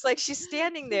because it's like she's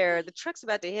standing there, the truck's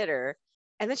about to hit her,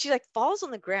 and then she like falls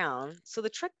on the ground, so the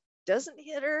truck doesn't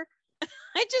hit her.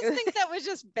 I just think that was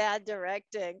just bad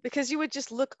directing. Because you would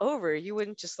just look over, you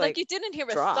wouldn't just Like you didn't hear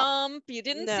drop. a thump, you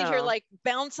didn't see her No. like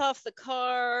bounce off the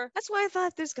car. That's why I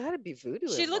thought there's got to be voodoo.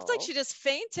 She looked like involved. she just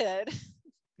fainted.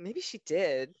 Maybe she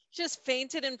did. Just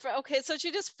fainted in front. Okay, so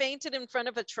she just fainted in front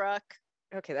of a truck.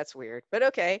 Okay, that's weird, but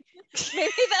okay.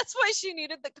 Maybe that's why she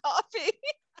needed the coffee.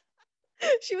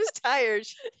 She was tired.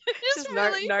 Just Just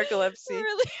really, narcolepsy.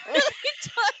 really, really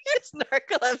tired. Just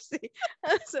narcolepsy.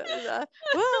 So,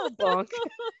 whoa, bonk.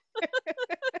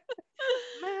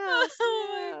 Mouse,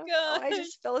 Oh my god. I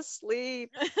just fell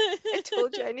asleep. I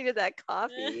told you I needed that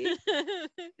coffee.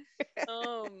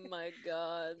 Oh my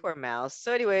god. Poor Mouse.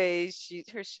 So anyway,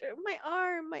 my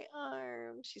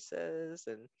arm, she says,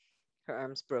 and her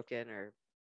arm's broken or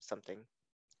something.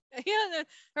 Yeah,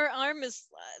 her arm is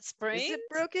sprained. Is it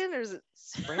broken or is it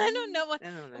sprained? I don't know what. I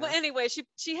don't know. Well, anyway,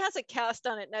 she has a cast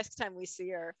on it next time we see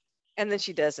her. And then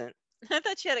she doesn't. I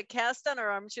thought she had a cast on her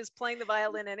arm. She was playing the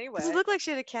violin anyway. Does it look like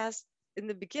she had a cast in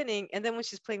the beginning, and then when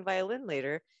she's playing violin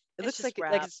later, it It's looks just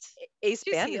like it's ace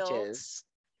She's bandages. healed.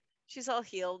 She's all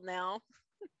healed now.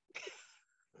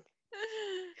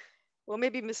 Well,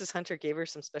 maybe Mrs. Hunter gave her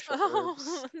some special herbs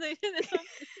Oh,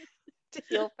 to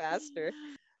heal faster.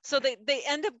 So they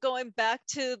end up going back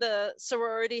to the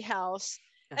sorority house,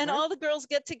 and Uh-huh. all the girls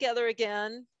get together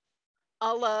again,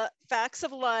 a la Facts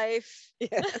of Life.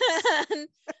 Yes. And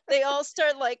they all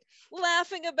start like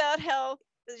laughing about how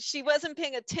she wasn't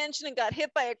paying attention and got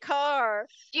hit by a car.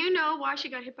 Do you know why she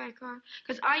got hit by a car?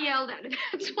 Because I yelled at her.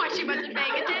 That's why she wasn't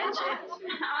paying attention.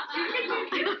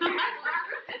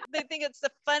 They think it's the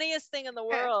funniest thing in the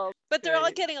world, but they're all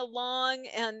Right. getting along,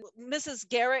 and Mrs.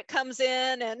 Garrett comes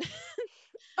in and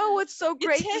Oh, it's so You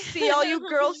great to take- see all you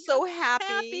girls so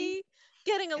happy.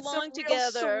 getting It's along a real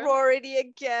together. sorority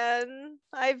again.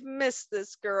 I've missed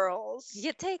this, girls.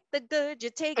 You take the good, you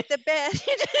take the bad.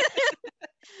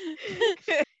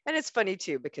 And it's funny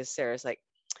too because Sarah's like,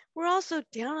 we're all so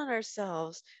down on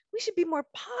ourselves. we should be more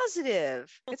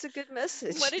positive. It's a good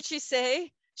message. What did she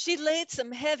say? She laid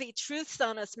some heavy truths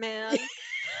on us, man.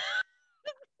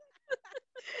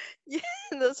 Yeah,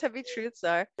 those heavy truths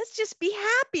are, let's just be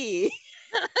happy.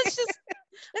 let's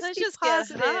be just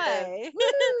positive. get high.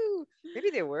 Woo! Maybe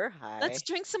they were high. Let's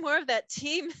drink some more of that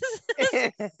tea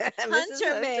Mrs.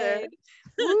 Hunter made.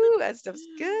 Woo, that stuff's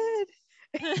good.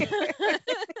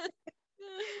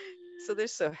 So they're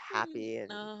so happy,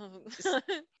 and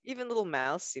even little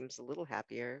Mouse seems a little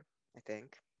happier, I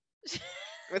think,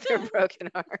 with her broken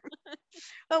arm.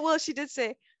 Oh, well, she did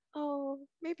say, oh,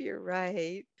 maybe you're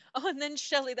right. Oh, and then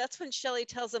Shelley, that's when Shelley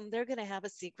tells them they're going to have a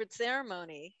secret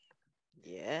ceremony.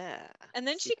 Yeah. And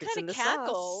then Secrets she in kind the of sauce.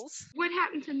 cackles. What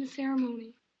happens in the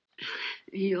ceremony?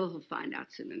 You'll find out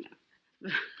soon enough.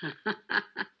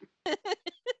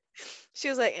 She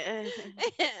was like,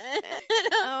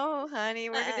 oh, honey,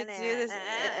 we're going to do this.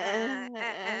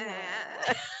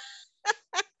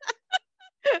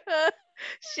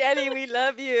 Shelly, we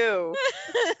love you.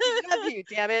 We love you,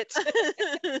 damn it.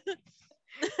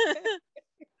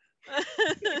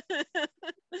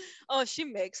 Oh, she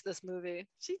makes this movie.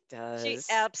 She does. She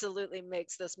absolutely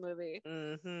makes this movie.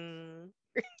 Mm-hmm.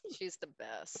 She's the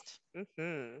best.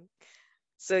 Mm-hmm.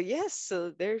 So yes,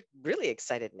 so they're really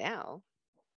excited now.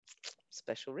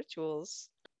 Special rituals.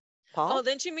 Paul? Oh,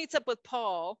 then she meets up with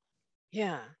Paul.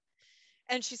 Yeah.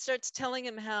 And she starts telling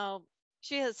him how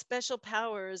she has special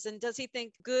powers, and does he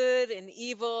think good and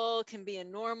evil can be a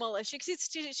normal? And she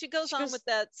goes on with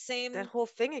that whole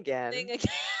thing again.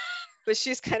 But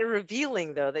she's kind of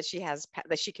revealing, though, that she has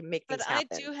that she can make things happen.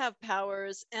 But I do have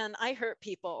powers, and I hurt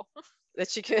people.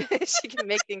 That she can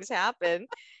make things happen.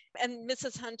 And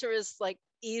Mrs. Hunter is like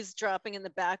eavesdropping in the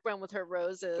background with her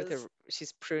roses.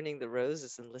 She's pruning the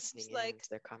roses and listening to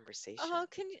their conversation. Oh,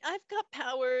 I've got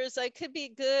powers. I could be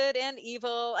good and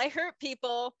evil. I hurt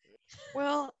people.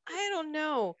 Well, I don't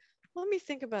know. Let me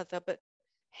think about that. But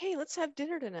hey, let's have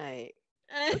dinner tonight.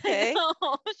 Okay.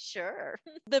 Oh, sure.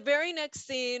 The very next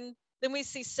scene, then we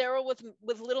see Sarah with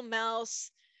little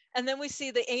Mouse, and then we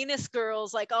see the Anus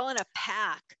girls like all in a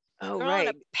pack. Oh, they're right. all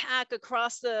in a pack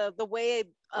across the way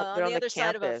on the other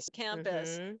side of a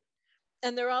campus. Mm-hmm.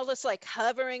 And they're all just like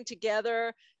hovering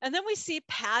together. And then we see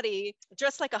Patty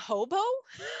dressed like a hobo.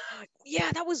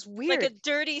 Yeah, that was weird. Like a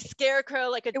dirty scarecrow,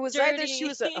 like it was either she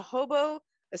was a hobo,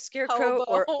 a scarecrow,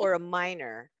 or a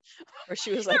miner. Or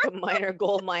she was like a miner,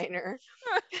 gold miner.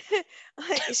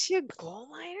 Like, is she a gold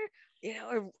miner? You know,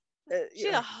 or she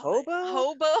a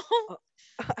hobo?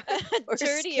 A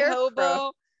dirty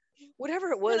hobo. Whatever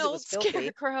it was filthy.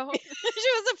 Scarecrow. She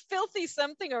was a filthy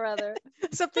something or other.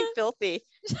 Something filthy.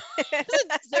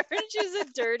 She's a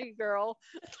dirty girl.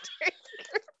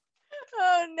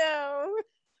 Oh no.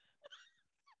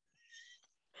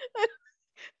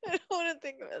 I don't want to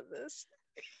think about this.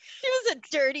 She was a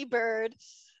dirty bird.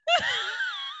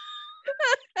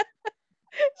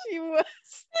 She was.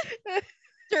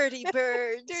 Dirty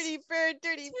bird. Dirty bird,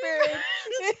 dirty bird.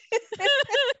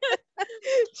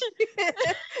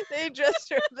 They dressed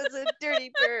her up as a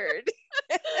dirty bird.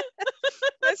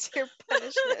 That's your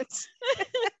punishment.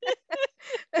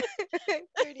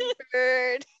 Dirty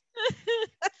bird.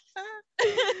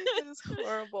 It was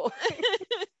horrible.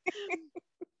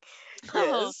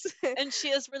 Yes. And she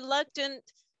is reluctant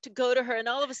to go to her, and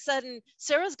all of a sudden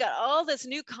Sarah's got all this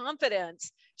new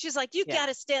confidence. She's like, you got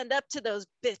to stand up to those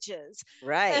bitches.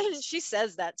 Right. And she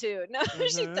says that too. No,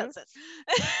 she doesn't.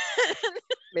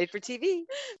 Made for TV.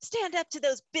 Stand up to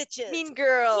those bitches. Mean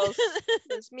girls.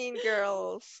 Those mean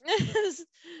girls.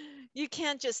 You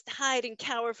can't just hide and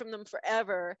cower from them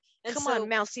forever. And Come so on,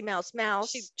 mousy mouse, mouse.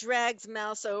 She drags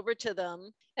Mouse over to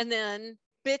them. And then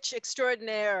bitch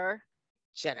extraordinaire,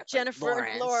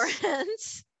 Jennifer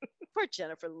Lawrence. Poor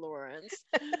Jennifer Lawrence.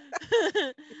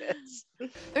 Yes.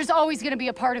 There's always going to be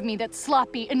a part of me that's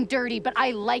sloppy and dirty, but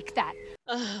I like that.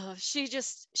 Oh, she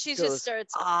just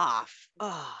starts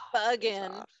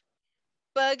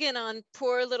bugging on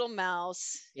poor little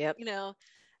Mouse. Yep. You know,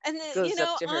 and then, Goes you know,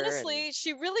 up to her honestly,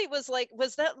 she really was like, were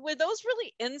those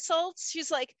really insults?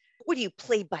 She's like, what do you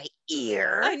play by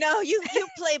ear? I know you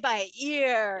play by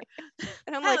ear.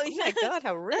 And I'm like, oh my God,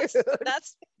 how rude.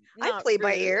 That's I play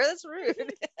by ear. That's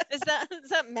rude. Is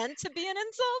that meant to be an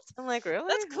insult? I'm like, really?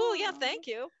 That's cool. Yeah, thank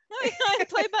you. I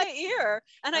play by ear,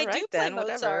 and I do play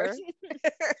Mozart.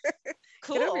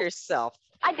 Cool. Get over yourself.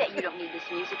 I bet you don't need this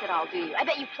music at all, do you? I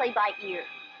bet you play by ear.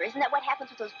 Or isn't that what happens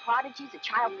with those prodigies? A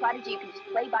child prodigy, you can just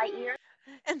play by ear.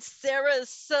 And Sarah is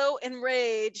so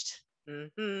enraged.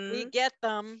 Mm-hmm. We get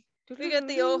them. We get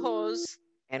the ojos.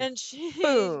 And she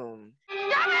boom.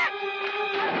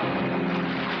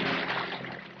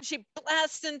 She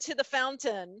blasts into the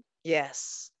fountain.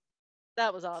 Yes.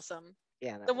 That was awesome.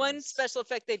 Yeah, The that one was. special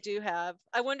effect they do have,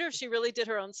 I wonder if she really did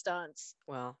her own stunts.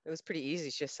 Well, it was pretty easy.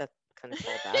 She just had to kind of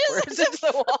fall Just backwards into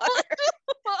the water.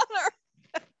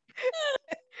 water.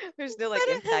 There's no like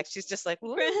impact. She's just like,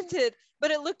 whoa. Granted,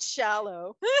 but it looked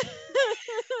shallow.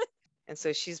 And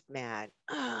so she's mad.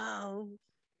 Oh,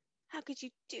 how could you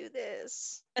do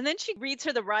this? And then she reads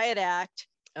her the riot act.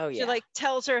 Oh She yeah. like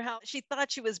tells her how she thought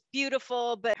she was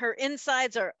beautiful, but her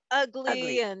insides are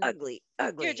ugly, and ugly.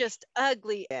 you're just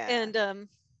ugly. Yeah. And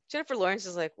Jennifer Lawrence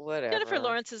is like, whatever. Jennifer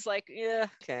Lawrence is like, yeah,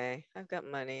 Okay, I've got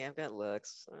money. I've got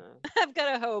looks. I've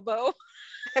got a hobo.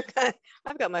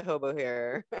 I've got my hobo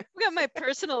hair. I've got my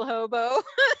personal hobo.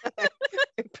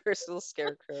 My personal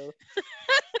scarecrow.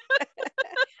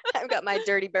 I've got my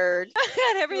dirty bird. I've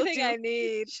got everything I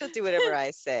need. She'll do whatever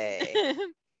I say.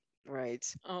 Right.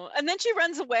 Oh, and then she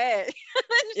runs away.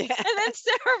 And then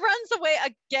Sarah runs away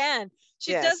again.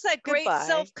 She Yes, does that great goodbye.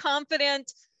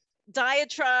 self-confident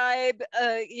diatribe,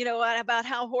 about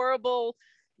how horrible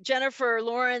Jennifer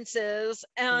Lawrence is.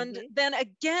 And then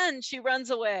again, she runs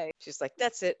away. She's like,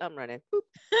 that's it. I'm running. Boop.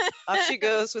 Off she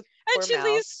goes with And poor she Mouse.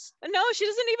 leaves. No, she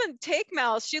doesn't even take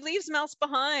Mouse. She leaves Mouse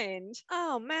behind.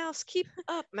 Oh, Mouse, keep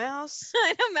up, Mouse.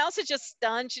 I know Mouse is just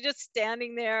stunned. She's just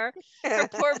standing there. Her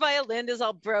poor violin is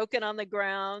all broken on the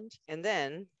ground. And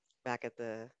then back at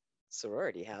the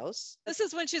sorority house. This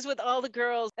is when she's with all the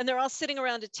girls and they're all sitting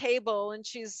around a table and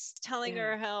she's telling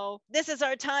her how this is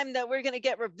our time that we're going to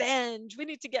get revenge. We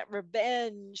need to get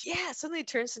revenge. Yeah, suddenly it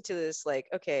turns into this like,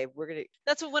 okay, we're going to.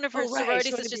 That's what one of her Oh, right, sorority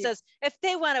she wanted to sisters be- says. If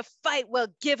they want to fight, we'll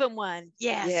give them one.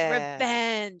 Yes, Yeah.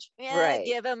 revenge. Yeah, Right.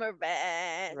 give them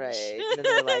revenge. Right. And then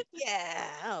they're like, yeah,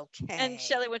 okay. And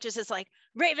Shelley Winters is like,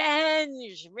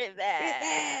 revenge,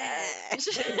 revenge.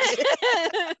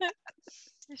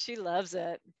 She loves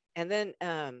it. And then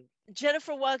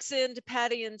Jennifer walks into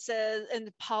Patty and says and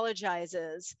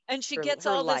apologizes, and she For gets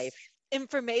her all this life.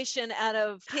 information out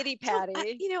of Pity Patty.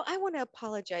 I want to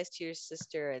apologize to your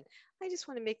sister and I just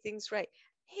want to make things right.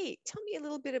 Hey, tell me a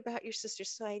little bit about your sister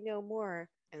so I know more.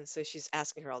 And so she's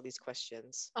asking her all these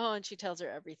questions. Oh, and she tells her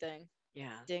everything.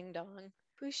 Yeah. Ding dong.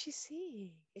 Who's she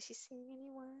seeing? Is she seeing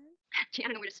anyone? Gee, I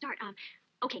don't know where to start.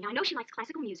 Okay, now I know she likes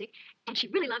classical music, and she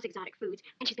really loves exotic foods,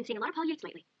 and she's been seeing a lot of Paul Yates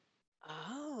lately.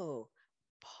 Oh,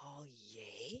 Paul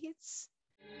Yates?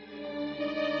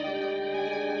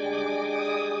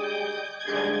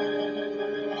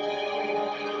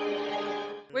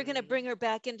 We're gonna bring her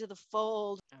back into the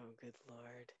fold. Oh, good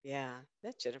Lord. Yeah,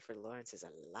 that Jennifer Lawrence is a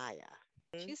liar.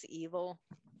 She's evil.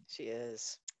 She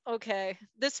is. Okay,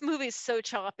 this movie's so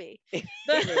choppy. It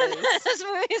This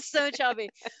movie is so choppy.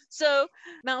 So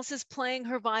Mouse is playing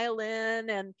her violin,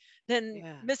 and then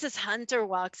Yeah. Mrs. Hunter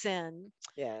walks in,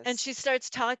 Yes. and she starts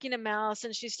talking to Mouse,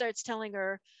 and she starts telling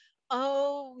her,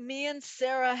 "Oh, me and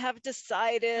Sarah have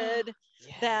decided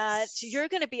that you're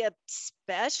going to be a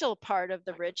special part of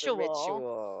the ritual.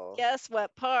 ritual. Guess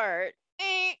what part?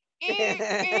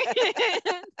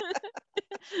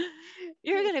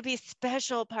 You're going to be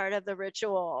special part of the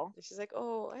ritual." She's like,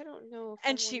 oh, I don't know if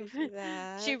And I she wanna do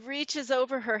that. she reaches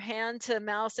over her hand to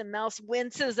Mouse, and Mouse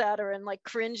winces at her and like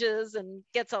cringes and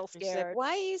gets all And she's scared. like, why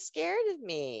are you scared of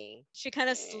me? She kind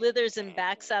of slithers and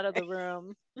backs out of the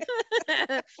room.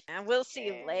 And we'll see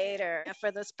you later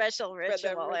for the special For the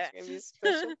ritual. maybe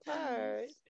special part.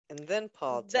 And then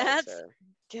Paul tells That's- her,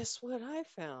 guess what I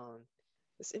found?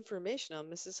 This information on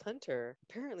Mrs. Hunter.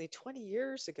 Apparently 20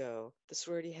 years ago, the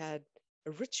sorority had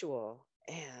a ritual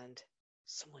and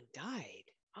someone died.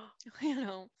 You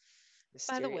know,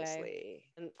 by the way, Mysteriously.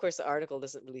 And of course, the article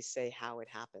doesn't really say how it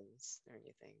happens or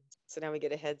anything. So now we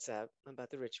get a heads up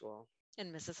about the ritual.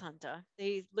 and Mrs. Hunter,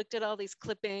 they looked at all these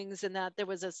clippings and that there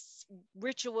was a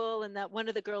ritual and that one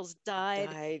of the girls died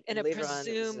in and a later on it was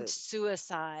presumed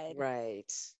suicide.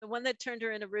 Right. The one that turned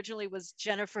her in originally was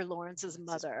Jennifer Lawrence's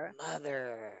mother.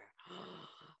 Mother.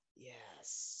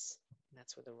 Yes. And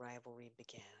that's where the rivalry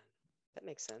began. That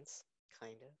makes sense.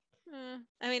 Kind of.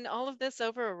 I mean, all of this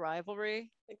over a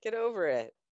rivalry. Get over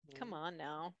it. Come on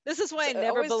now. This is why I So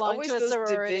never belonged to a those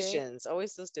sorority. divisions.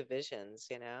 Always those divisions,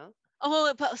 you know?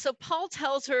 Oh, so Paul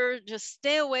tells her just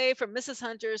stay away from Mrs.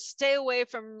 Hunter, stay away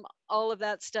from all of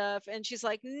that stuff. And she's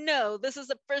like, no, this is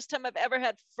the first time I've ever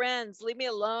had friends. Leave me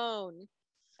alone.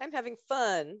 I'm having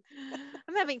fun.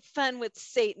 I'm having fun with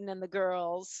Satan and the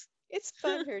girls. It's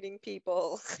fun hurting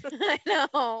people. I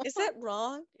know. Is that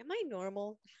wrong? Am I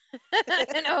normal?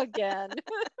 I know again.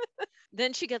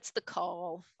 Then she gets the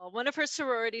call. One of her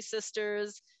sorority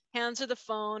sisters hands her the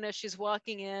phone as she's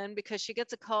walking in because she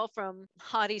gets a call from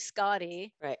Hottie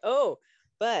Scotty. Right. Oh,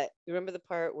 but you remember the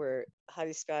part where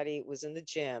Hottie Scotty was in the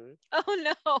gym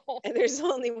Oh no. and there's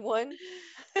only one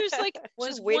There's like Just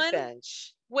just weight one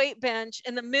bench. weight bench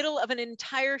in the middle of an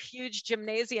entire huge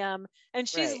gymnasium, and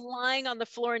she's Right. lying on the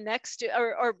floor next to,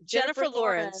 or Jennifer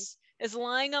Lawrence is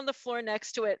lying on the floor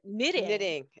next to it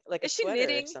knitting. Like a Is she sweater or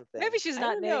knitting? something. Maybe she's I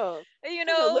not don't knitting. know. You I don't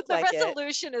know, know, look the like it.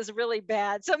 resolution is really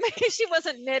bad, so maybe she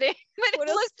wasn't knitting, but What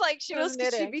it else- looked like she What was else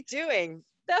could she knitting. be doing?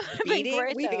 That would have been Beading?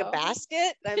 great, Weaving a though.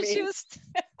 basket? I mean, She was,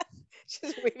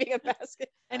 she's weaving a basket.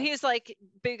 and he's like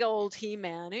big old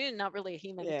He-Man. He's not really a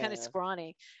He-Man, he's kind of Yeah.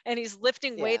 scrawny, and he's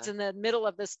lifting weights Yeah. in the middle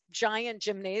of this giant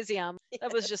gymnasium.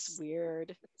 That was just Yes.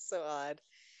 weird. So odd.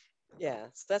 Yeah.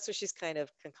 So that's where she's kind of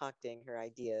concocting her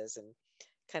ideas and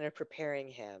kind of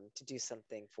preparing him to do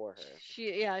something for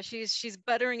her. She's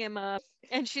buttering him up,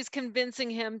 and she's convincing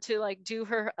him to like do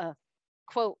her a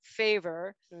quote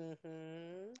favor.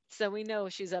 Mm-hmm. So we know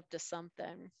she's up to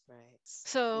something. Right.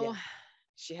 So Yeah.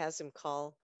 She has him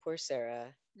call poor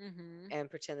Sarah mhm. and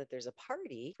pretend that there's a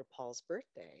party for Paul's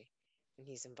birthday, and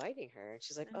he's inviting her. And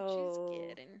she's like, And "Oh, she's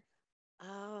kidding.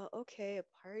 oh, okay, a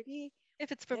party?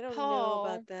 If it's for I don't know Paul,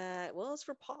 about that. Well, it's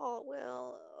for Paul.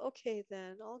 Well, okay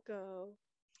then, I'll go."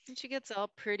 and she gets all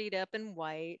prettied up in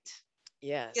white,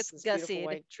 Yes, gets this beautiful gussied.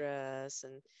 white dress,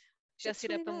 and she looks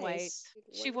Gussied up really in white. nice.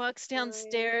 She Wonderful walks time.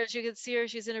 downstairs. You can see her.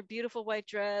 She's in her beautiful white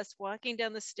dress, walking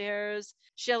down the stairs.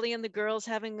 Shelly and the girls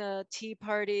having a tea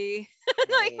party.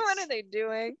 Like, what Nice. are they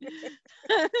doing?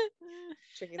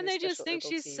 Drinking And their they just special think herbal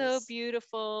she's so teas.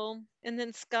 beautiful. And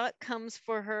then Scott comes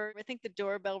for her. I think the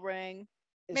doorbell rang.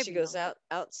 And she Maybe goes not.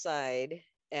 outside,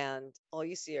 and all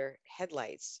you see are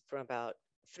headlights from about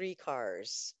 3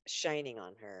 cars shining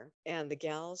on her. And the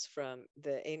gals from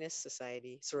the Anus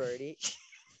Society sorority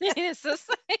It's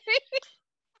society.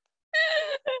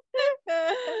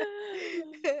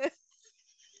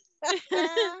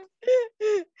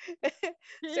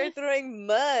 start throwing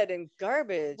mud and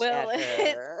garbage Well, at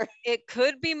her. it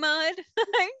could be mud.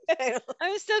 I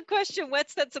I'm still questioning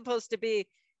what's that supposed to be.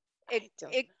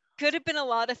 don't It could have been a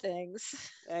lot of things.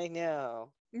 I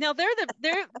know. Now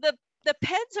the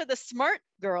Peds are the smart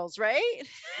girls, right?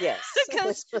 Yes.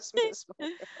 Because They're supposed to be the smart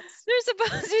girls. they're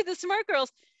supposed to be the smart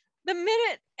girls. The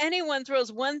minute anyone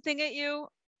throws one thing at you,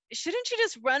 shouldn't you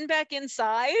just run back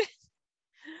inside?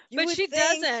 You But would she think.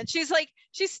 doesn't. She's like,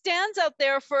 she stands out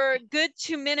there for a good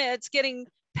 2 minutes getting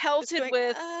Just pelted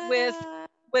going,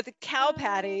 with cow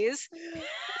patties.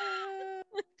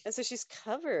 And so she's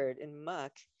covered in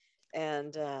muck,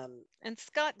 and And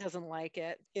Scott doesn't like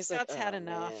it. he's Scott's like, had "Oh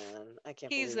enough. man, I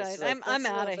can't He's believe this." like, She's I'm "That's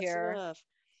out enough, of that's here. enough."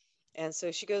 And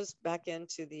so she goes back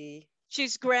into the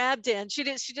She's grabbed in. She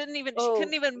couldn't even move.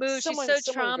 someone She's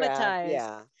so someone grabbed,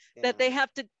 traumatized that they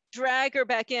have to drag her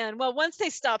back in. Well, once they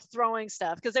stopped throwing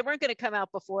stuff, because they weren't going to come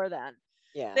out before then.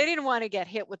 yeah. They didn't want to get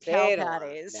hit with They cow don't want-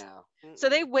 patties. no. So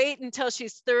Mm-mm. they wait until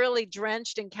she's thoroughly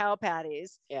drenched in cow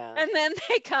patties. yeah. And then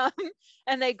they come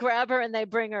and they grab her and they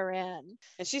bring her in.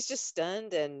 And she's just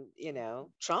stunned and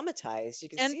traumatized. You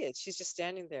can And- see it. She's just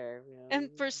standing there.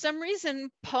 And for some reason,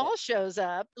 Paul shows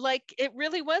up like it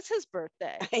really was his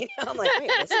birthday. I know. I'm like, wait,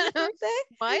 was it his birthday?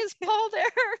 Why is Paul there?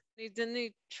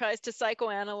 He tries to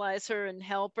psychoanalyze her and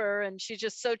help her, and she's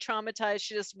just so traumatized.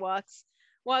 She just walks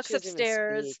She doesn't even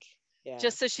upstairs speak. Yeah.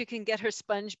 just so she can get her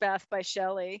sponge bath by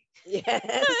Shelley. yes.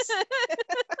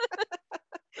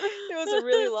 It was a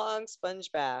really long sponge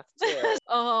bath too.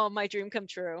 Oh, my dream come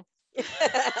true.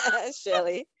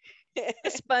 Shelly.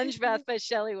 A sponge bath by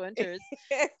Shelley Winters.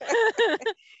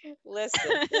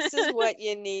 Listen, this is what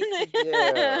you need to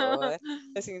do.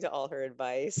 Listening to all her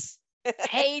advice.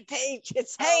 Hate.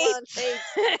 It's all Hate. on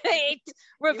hate. Hate. You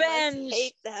must Revenge.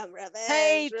 hate them. Revenge.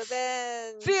 Hate.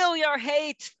 Revenge. Feel your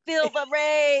hate. Feel the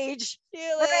rage.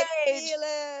 Feel it. Rage. Feel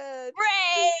it.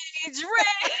 Rage.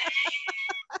 Rage.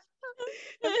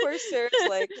 Of course, Sarah's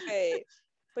like, wait,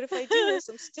 but if I do this,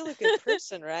 I'm still a good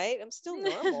person, right? I'm still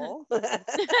normal. The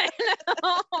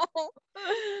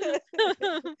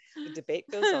debate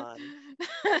goes on.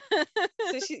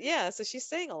 So she's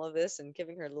saying all of this and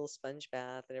giving her a little sponge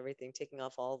bath and everything, taking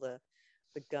off all the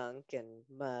gunk and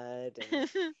mud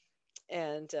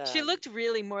and She looked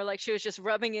really more like she was just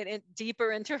rubbing it in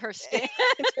deeper into her skin.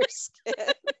 into her skin.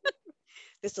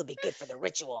 This will be good for the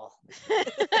ritual.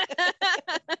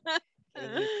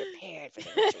 Getting you prepared for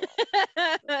the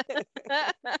ritual.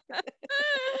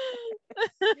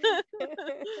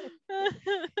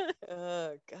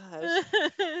 Oh gosh.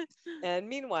 And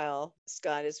meanwhile,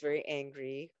 Scott is very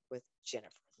angry with Jennifer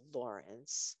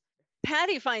Lawrence.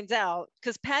 Patty finds out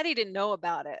because Patty didn't know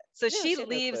about it. So Yeah, she she had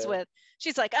no leaves clue.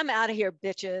 she's like, I'm out of here,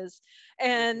 bitches.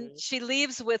 And Mhm. she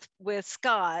leaves with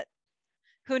Scott,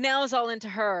 who now is all into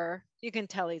her. You can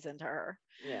tell he's into her.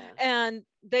 Yeah. And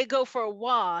they go for a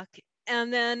walk.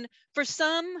 And then for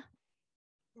some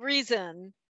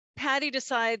reason, Patty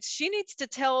decides she needs to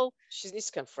tell. She needs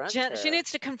to confront her. She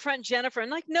needs to confront Jennifer, and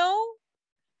like, no,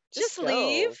 just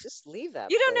leave. Just leave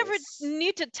that. You don't ever place.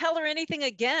 need to tell her anything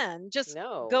again. Just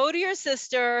No. go to your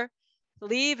sister,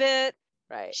 leave it.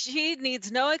 Right. She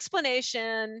needs no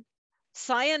explanation.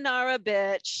 Sayonara,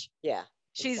 bitch. Yeah.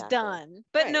 She's exactly. done.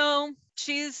 But Right. no,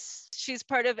 she's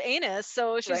part of Anus,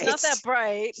 so she's not that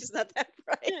bright. She's not that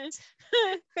bright.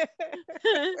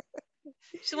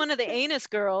 She's one of the Anus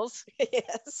girls.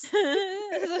 Yes.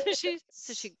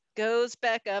 So she goes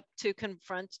back up to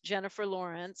confront Jennifer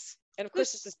Lawrence. And of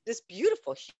course, it's this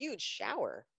beautiful, huge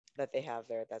shower that they have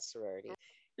there at that sorority.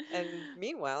 And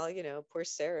meanwhile, poor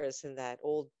Sarah's in that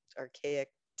old archaic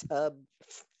tub.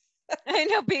 I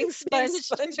know, being sponge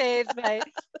bathed by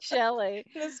Shelley.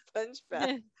 In a sponge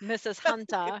bath. Mrs.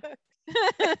 Hunter.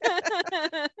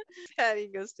 Patty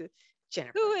goes to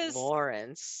Jennifer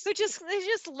Lawrence. Who just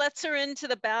lets her into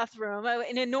the bathroom,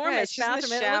 an enormous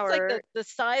bathroom. It looks like the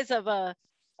size of a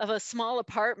small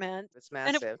apartment. It's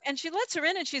massive. And she lets her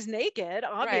in and she's naked,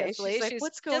 obviously. Right. She's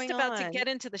what's going just about on? to get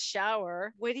into the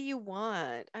shower. What do you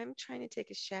want? I'm trying to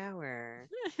take a shower.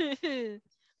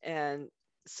 And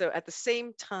so at the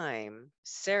same time,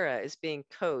 Sarah is being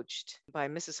coached by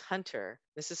Mrs. Hunter.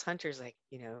 Mrs. Hunter's like,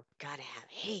 gotta have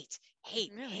hate.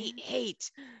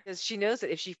 Because she knows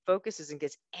that if she focuses and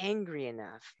gets angry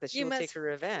enough, that she will take her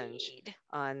revenge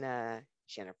on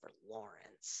Jennifer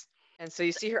Lawrence. And so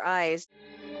you see her eyes.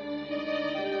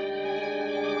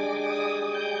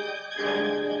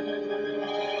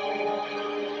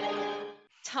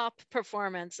 Top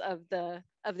performance of the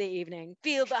evening.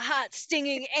 Feel the hot,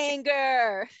 stinging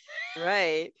anger.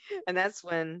 Right. And that's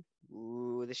when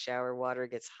the shower water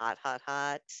gets hot,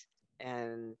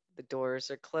 and the doors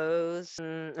are closed,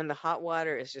 and the hot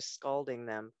water is just scalding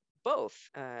them both,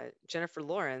 Jennifer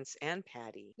Lawrence and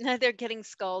Patty. Now they're getting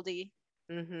scaldy.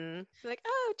 Mm-hmm. They're like,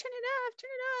 oh, turn it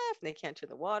off. And they can't turn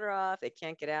the water off. They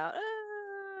can't get out.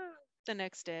 The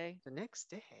next day,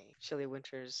 Shelley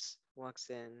Winters walks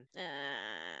in.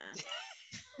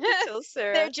 Tells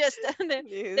Sarah, they're just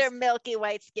their milky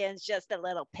white skin's just a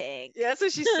little pink. Yeah, that's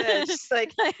what she said. She's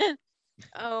like,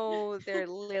 oh, their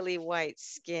lily white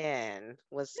skin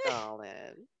was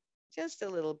scalded. Just a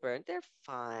little burn. They're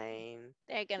fine.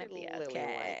 They're gonna be okay. Lily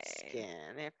white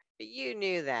skin. But you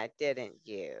knew that, didn't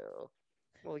you?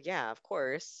 Well, yeah, of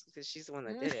course, because she's the one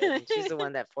that did it. And she's the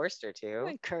one that forced her to.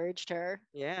 Encouraged her.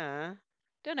 Yeah.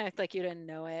 Don't act like you didn't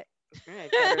know it.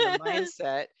 Right, got her in the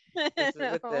mindset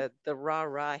with the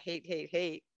rah,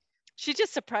 hate. She's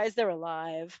just surprised they're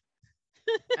alive.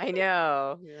 I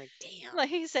know. You're like, damn. Like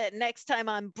he said, next time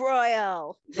on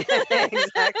broil. Exactly.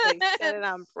 Set it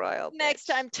on broil. Next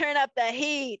time, turn up the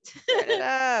heat. Turn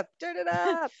it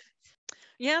up.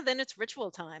 Yeah, then it's ritual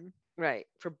time. Right.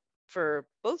 For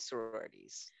both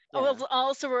sororities. Oh, well,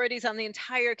 all sororities on the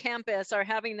entire campus are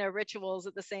having their rituals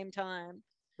at the same time.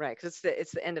 Right, because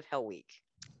it's the end of Hell Week.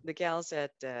 The gals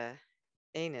at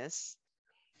Anus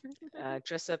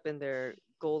dress up in their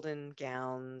golden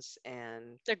gowns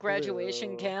and their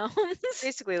graduation gowns.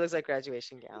 Basically, it looks like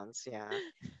graduation gowns, yeah.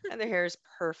 And their hair is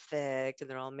perfect, and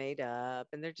they're all made up,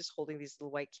 and they're just holding these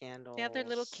little white candles. They have their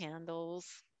little candles.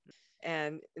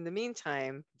 And in the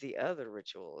meantime, the other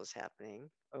ritual is happening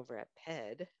over at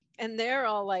PED. And they're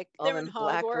all like, they're in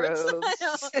black Hogwarts.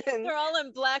 robes. They're all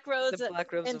in black robes,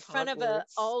 in front of an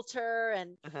Hogwarts. altar.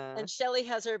 And Shelley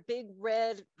has her big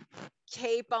red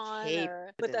cape on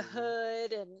with a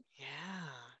hood. And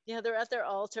yeah, they're at their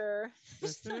altar.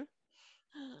 Mm-hmm.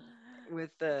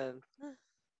 With our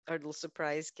little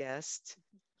surprise guest.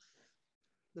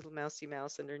 Little mousy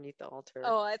mouse underneath the altar.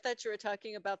 Oh, I thought you were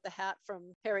talking about the hat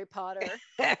from Harry Potter.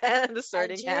 The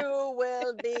sorting and hat. You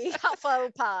will be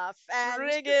Hufflepuff. And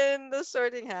bring in the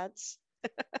sorting hats.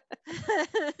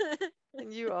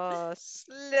 And you are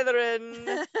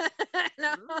Slytherin.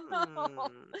 No.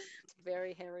 It's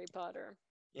very Harry Potter.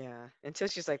 Yeah, until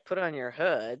she's like, put on your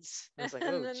hoods. I was like,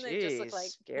 oh, and then they just look like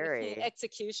scary.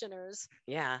 Executioners.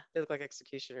 Yeah, they look like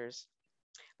executioners.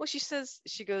 Well, she says,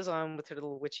 she goes on with her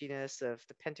little witchiness of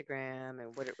the pentagram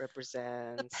and what it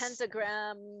represents. The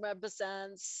pentagram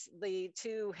represents the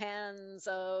two hands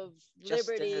of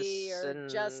liberty or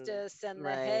justice, and the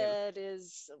head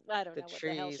is, I don't know what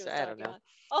the hell she was talking about.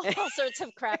 All sorts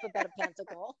of crap about a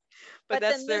pentacle. But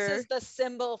then this is the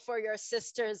symbol for your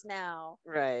sisters now.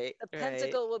 Right. The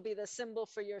pentacle will be the symbol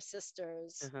for your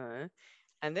sisters.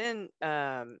 And then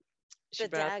she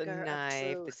brought out the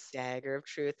knife, the dagger of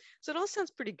truth. So it all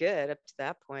sounds pretty good up to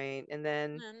that point. And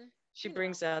then she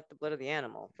brings out the blood of the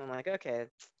animal. I'm like, okay,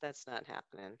 that's not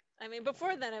happening. I mean,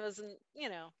 before then it wasn't,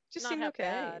 just not seemed okay.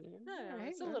 bad.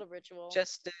 It's a little ritual.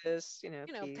 Justice,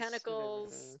 peace,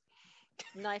 pentacles.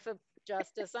 Knife of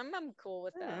justice. I'm cool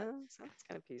with that. Sounds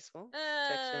kind of peaceful.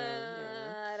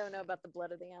 Protection, I don't know about the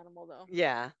blood of the animal though.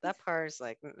 Yeah, that part is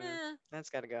like, that's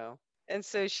got to go. And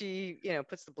so she,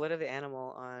 puts the blood of the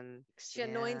animal on. She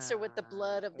anoints her with the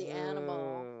blood of the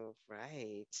animal. Ooh,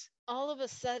 right. All of a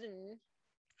sudden,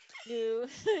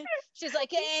 she's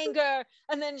like anger,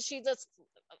 and then she just.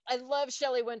 I love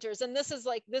Shelley Winters, and this is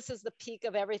the peak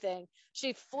of everything.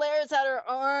 She flares out her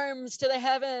arms to the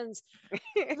heavens.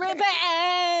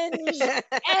 Revenge,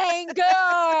 anger.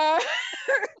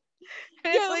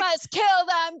 You must kill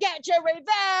them. Get your revenge.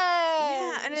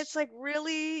 Yeah, and it's like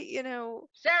really,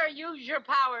 Sarah, use your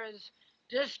powers.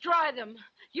 Destroy them.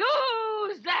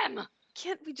 Use them.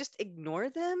 Can't we just ignore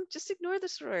them? Just ignore the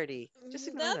sorority. Just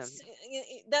ignore them.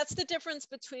 That's the difference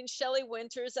between Shelley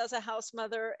Winters as a house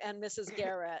mother and Mrs.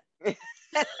 Garrett.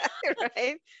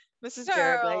 Right? Mrs.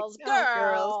 Girls,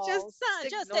 Garrett, girls,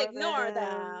 just ignore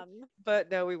them.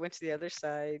 But no, we went to the other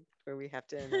side where we have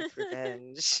to enact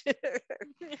revenge.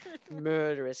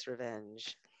 Murderous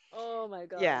revenge. Oh my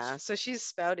gosh. Yeah, so she's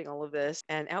spouting all of this,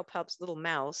 and out pops little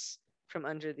mouse from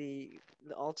under the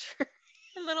altar.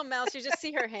 A little mouse, you just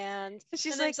see her hand.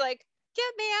 She's like,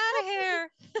 get me out of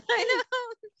here. I know.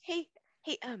 Hey,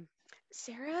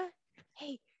 Sarah,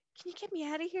 hey, can you get me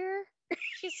out of here?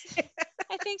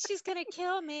 I think she's gonna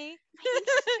kill me. I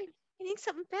think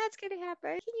something bad's gonna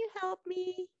happen. Can you help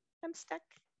me? I'm stuck.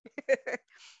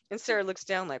 And Sarah looks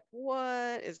down like,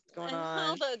 what is going on?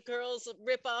 All the girls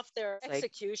rip off their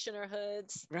executioner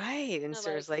hoods. Right. And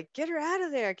Sarah's like, get her out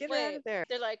of there. Get her out of there.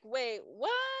 They're like, wait,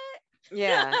 what?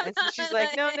 Yeah. And so she's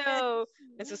like, no.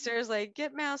 And so Sarah's like,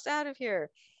 get Mouse out of here.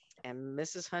 And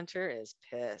Mrs. Hunter is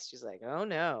pissed. She's like, oh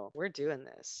no, we're doing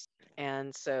this.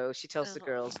 And so she tells the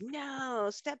girls, no,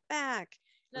 step back.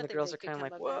 And the girls are kind of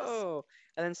like, whoa.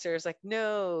 And then Sarah's like,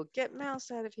 no, get Mouse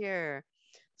out of here.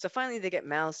 So finally they get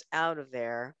Mouse out of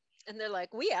there. And they're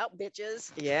like, we out,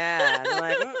 bitches. Yeah. And they're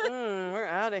like, we're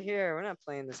out of here. We're not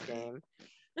playing this game.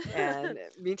 And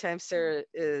meantime, Sarah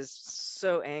is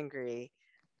so angry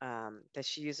that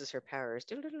she uses her powers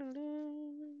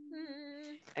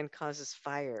and causes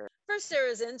fire. First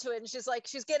Sarah's into it and she's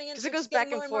getting into it. It goes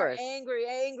back and forth. Angry.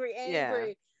 Yeah.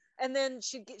 And then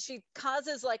she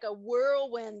causes like a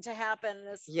whirlwind to happen.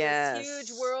 This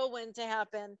huge whirlwind to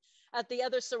happen at the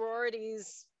other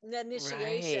sororities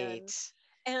initiation. Right.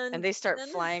 And they start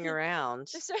flying around.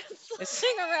 They start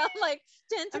flying around like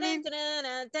it's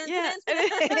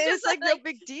like no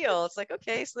big deal. It's like,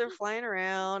 okay, so they're flying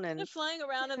around and they're flying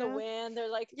around in the wind. They're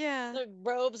like, their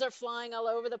robes are flying all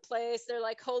over the place. They're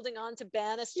like holding on to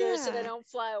banisters so they don't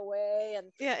fly away. And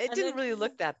it didn't really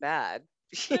look that bad.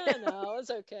 No, it's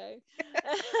okay.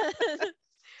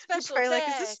 Special effects. Like,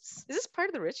 is this part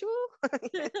of the ritual?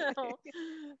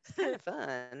 It's kind of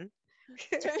fun.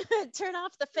 Turn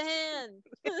off the fan.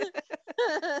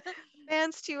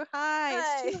 Fan's too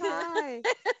high. It's too high.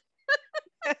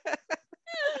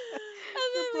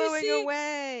 They're blowing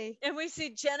away. And we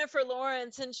see Jennifer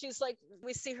Lawrence, and she's like,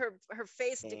 we see her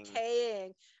face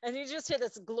decaying, and you just hear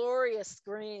this glorious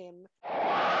scream.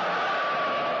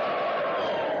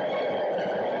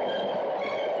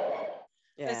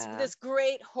 Yeah. This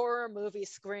great horror movie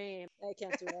scream. I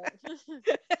can't do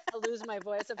it. I'll lose my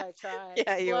voice if I try.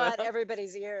 Yeah, you blow will. out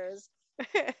everybody's ears.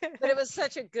 But it was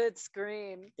such a good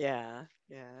scream. Yeah.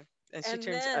 And she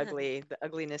turns ugly. The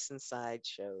ugliness inside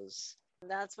shows.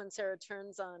 That's when Sarah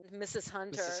turns on Mrs.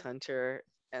 Hunter.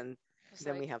 And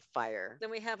then we have fire.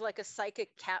 Then we have like a psychic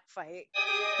cat fight.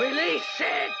 Release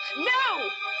it! No!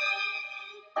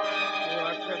 You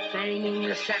are profaning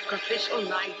the sacrificial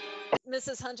knife.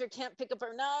 Mrs. Hunter can't pick up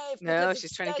her knife. No,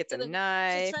 she's trying to get the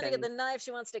knife. She's trying to get the knife.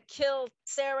 She wants to kill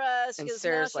Sarah. And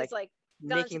Sarah's like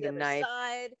making the knife.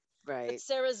 Side. Right. But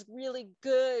Sarah's really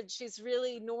good. She's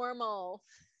really normal.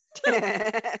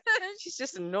 She's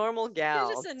just a normal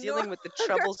gal dealing with the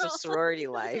troubles of sorority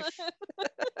life.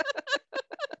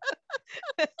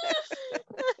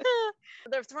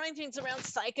 They're throwing things around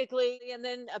psychically, and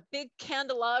then a big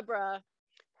candelabra,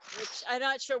 which I'm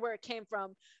not sure where it came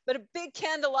from, but a big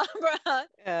candelabra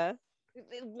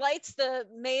lights the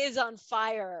maze on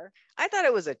fire. I thought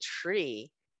it was a tree.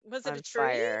 Was it a tree?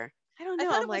 Fire. I don't know.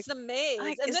 I thought it was the maze.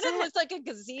 And then it looked like a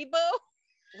gazebo.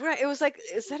 Right. It was like,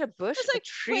 is that a bush? Like, a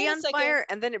tree on fire?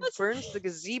 And then it burns the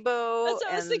gazebo. That's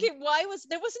what I was thinking.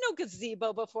 There was no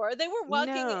gazebo before. They were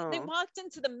walking, they walked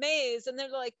into the maze and they're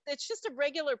like, it's just a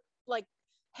regular, like,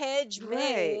 hedge Right.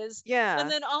 maze. Yeah. And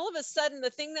then all of a sudden the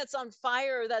thing that's on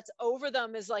fire that's over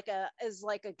them is like a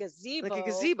gazebo. Like a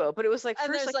gazebo, but it was like And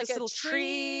first there's like like this a little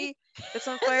tree. tree that's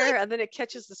on fire, and then it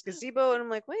catches this gazebo, and I'm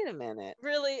like, wait a minute.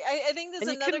 Really, I think there's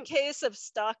And you another couldn't- case of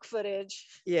stock footage.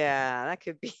 Yeah, that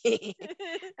could be.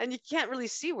 And you can't really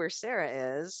see where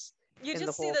Sarah is You in the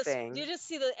just see whole this. thing. You just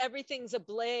see that everything's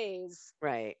ablaze.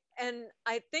 Right. And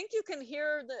I think you can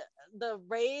hear the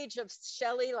rage of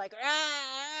Shelley, like,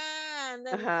 "Ah," and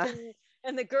then, Uh-huh.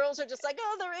 and the girls are just like,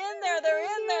 oh, they're in there, they're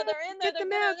in there, they're in there, Get them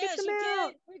they're out, get them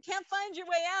out. You can't find your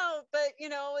way out. But you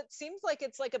know, it seems like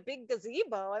it's like a big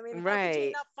gazebo. I mean, how could you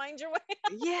Right. not find your way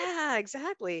out? Yeah,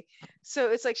 exactly.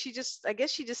 So it's like I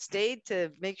guess she just stayed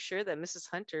to make sure that Mrs.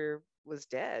 Hunter was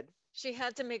dead. She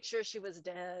had to make sure she was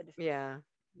dead. Yeah.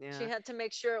 Yeah. She had to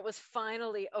make sure it was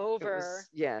finally It over. was,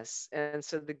 yes. And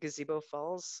so the gazebo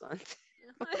falls on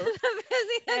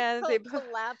And they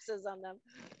collapses on them.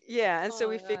 Yeah, and so Oh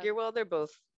we my God. figure, well, they're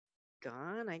both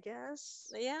gone, I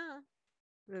guess. Yeah.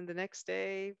 And then the next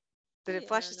day, then it Yeah,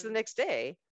 flashes to the no. next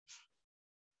day,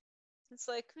 It's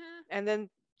like and then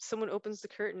someone opens the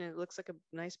curtain, and it looks like a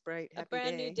nice, bright, a happy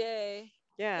brand day. new day.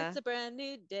 Yeah. It's a brand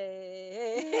new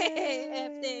day.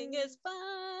 Everything is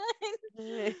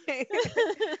fine.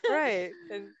 Right.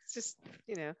 And it's just,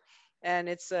 and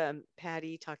it's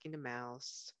Patty talking to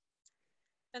Mouse.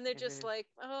 And they're And just then- like,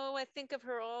 oh, I think of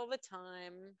her all the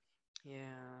time.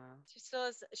 Yeah. She still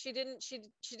has, she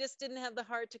just didn't have the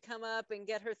heart to come up and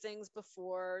get her things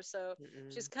before. So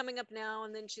she's coming up now,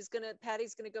 and then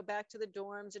Patty's gonna go back to the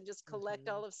dorms and just collect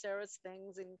all of Sarah's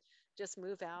things and just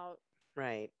move out.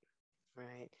 Right.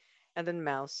 Right. And then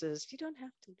Mouse says, you don't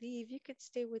have to leave. You could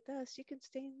stay with us. You could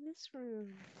stay in this room.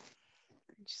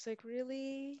 And she's like,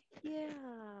 really? Yeah.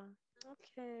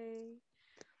 Okay.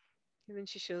 And then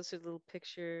she shows her little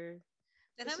picture.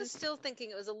 And This I was is- still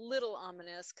thinking it was a little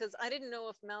ominous because I didn't know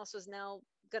if Mouse was now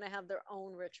gonna have their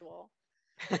own ritual.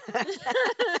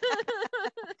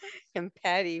 And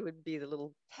Patty would be the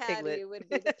little Patty piglet. would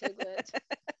be the piglet.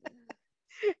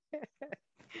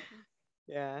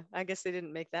 Yeah. I guess they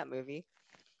didn't make that movie.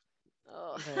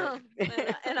 Oh,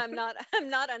 But- and I'm not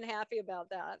unhappy about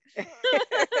that.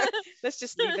 Let's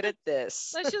just leave it at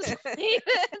this. Let's just leave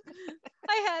it.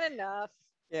 I had enough.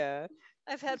 Yeah.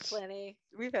 I've had plenty.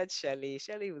 We've had Shelley.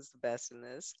 Shelley was the best in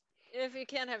this. If you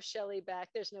can't have Shelley back,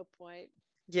 there's no point.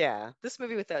 Yeah. This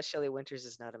movie without Shelley Winters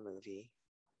is not a movie.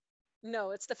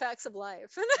 No, it's the facts of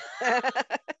life.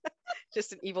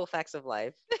 Just an evil facts of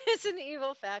life. It's an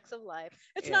evil facts of life.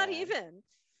 It's not Yeah. even.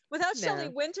 Without Shelley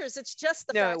No. Winters, it's just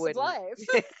the No, it facts of wouldn't.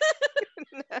 life.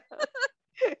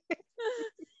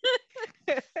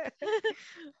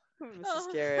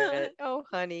 Mrs. Garrett. Oh,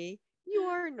 honey, you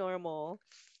are normal.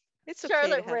 It's okay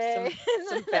Charlotte to have Ray.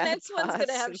 some The bad next one's gonna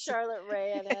thoughts have and Charlotte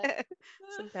Ray in it.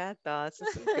 some bad thoughts and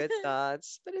some good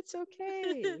thoughts, but it's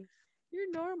okay.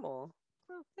 You're normal.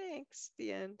 Oh, thanks.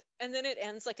 The end. And then it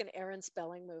ends like an Aaron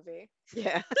Spelling movie.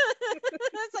 Yeah.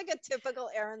 That's like a typical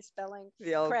Aaron Spelling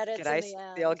They all credits get in ice. the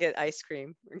end. They all get ice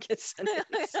cream or get Sundays.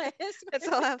 Let's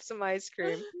all have some ice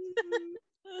cream.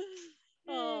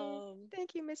 Oh.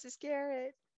 Thank you, Mrs.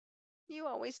 Garrett. You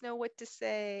always know what to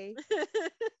say.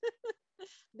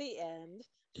 The end.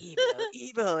 Evil,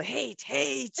 evil, hate,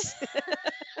 hate.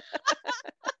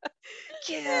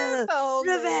 Kill, Oh,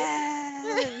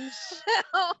 revenge.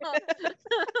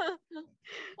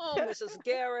 Oh, Mrs.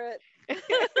 Garrett.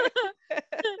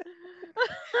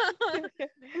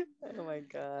 Oh my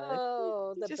God.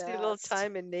 Oh, You the just need a little best.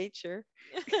 time in nature.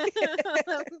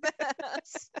 The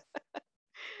best.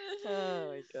 Oh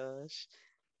my gosh.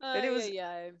 But But it was,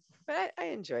 yeah. but I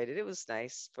enjoyed it. It was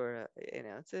nice for,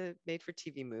 it's a made for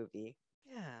TV movie.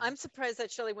 Yeah. I'm surprised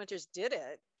that Shelley Winters did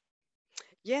it.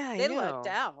 Yeah, I They know. lucked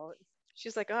out.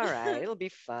 She's like, all right, it'll be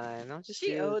fun. I'll just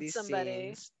She do owed these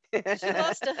somebody. scenes.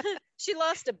 She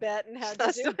lost a bet and had to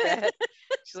Lost do a bet.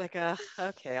 She's like,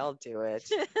 okay, I'll do it.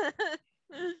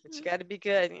 But you got to be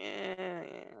good.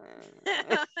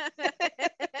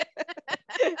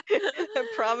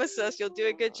 Promise us you'll do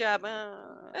a good job.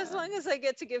 As long as I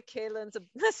get to give Kaylin's a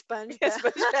sponge A bath.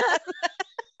 sponge bath.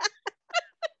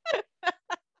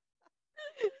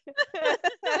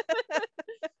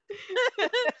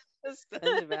 A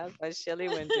sponge bath by Shelley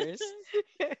Winters.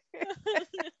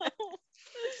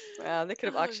 Wow, they could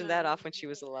have auctioned that off when she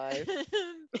was alive.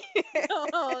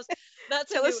 Oh,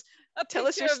 that's Tell us- tell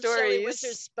us your picture of Shelley stories.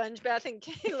 Winters sponge bathing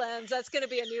Kaylin's. That's going to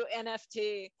be a new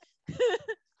NFT.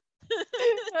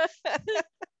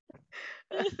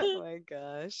 Oh my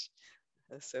gosh.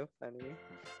 That's so funny.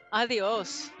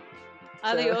 Adios.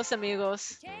 Adios,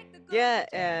 amigos. Yeah,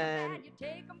 and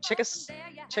check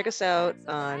us out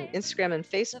on Instagram and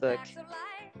Facebook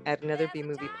at Another B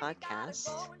Movie Podcast.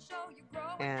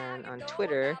 And on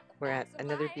Twitter, we're at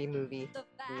Another B Movie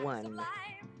 1.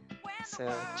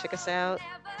 So check us out,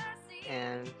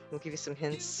 and we'll give you some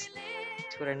hints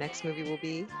to what our next movie will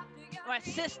be. My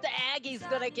sister Aggie's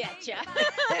gonna get ya.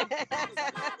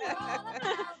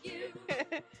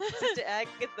 Sister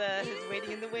Agatha is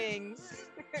waiting in the wings.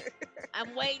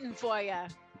 I'm waiting for ya.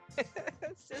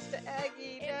 Sister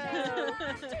Aggie, no.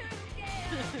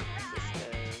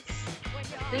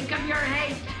 Think of your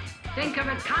hate. Think of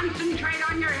it. Concentrate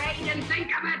on your hate and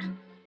think of it.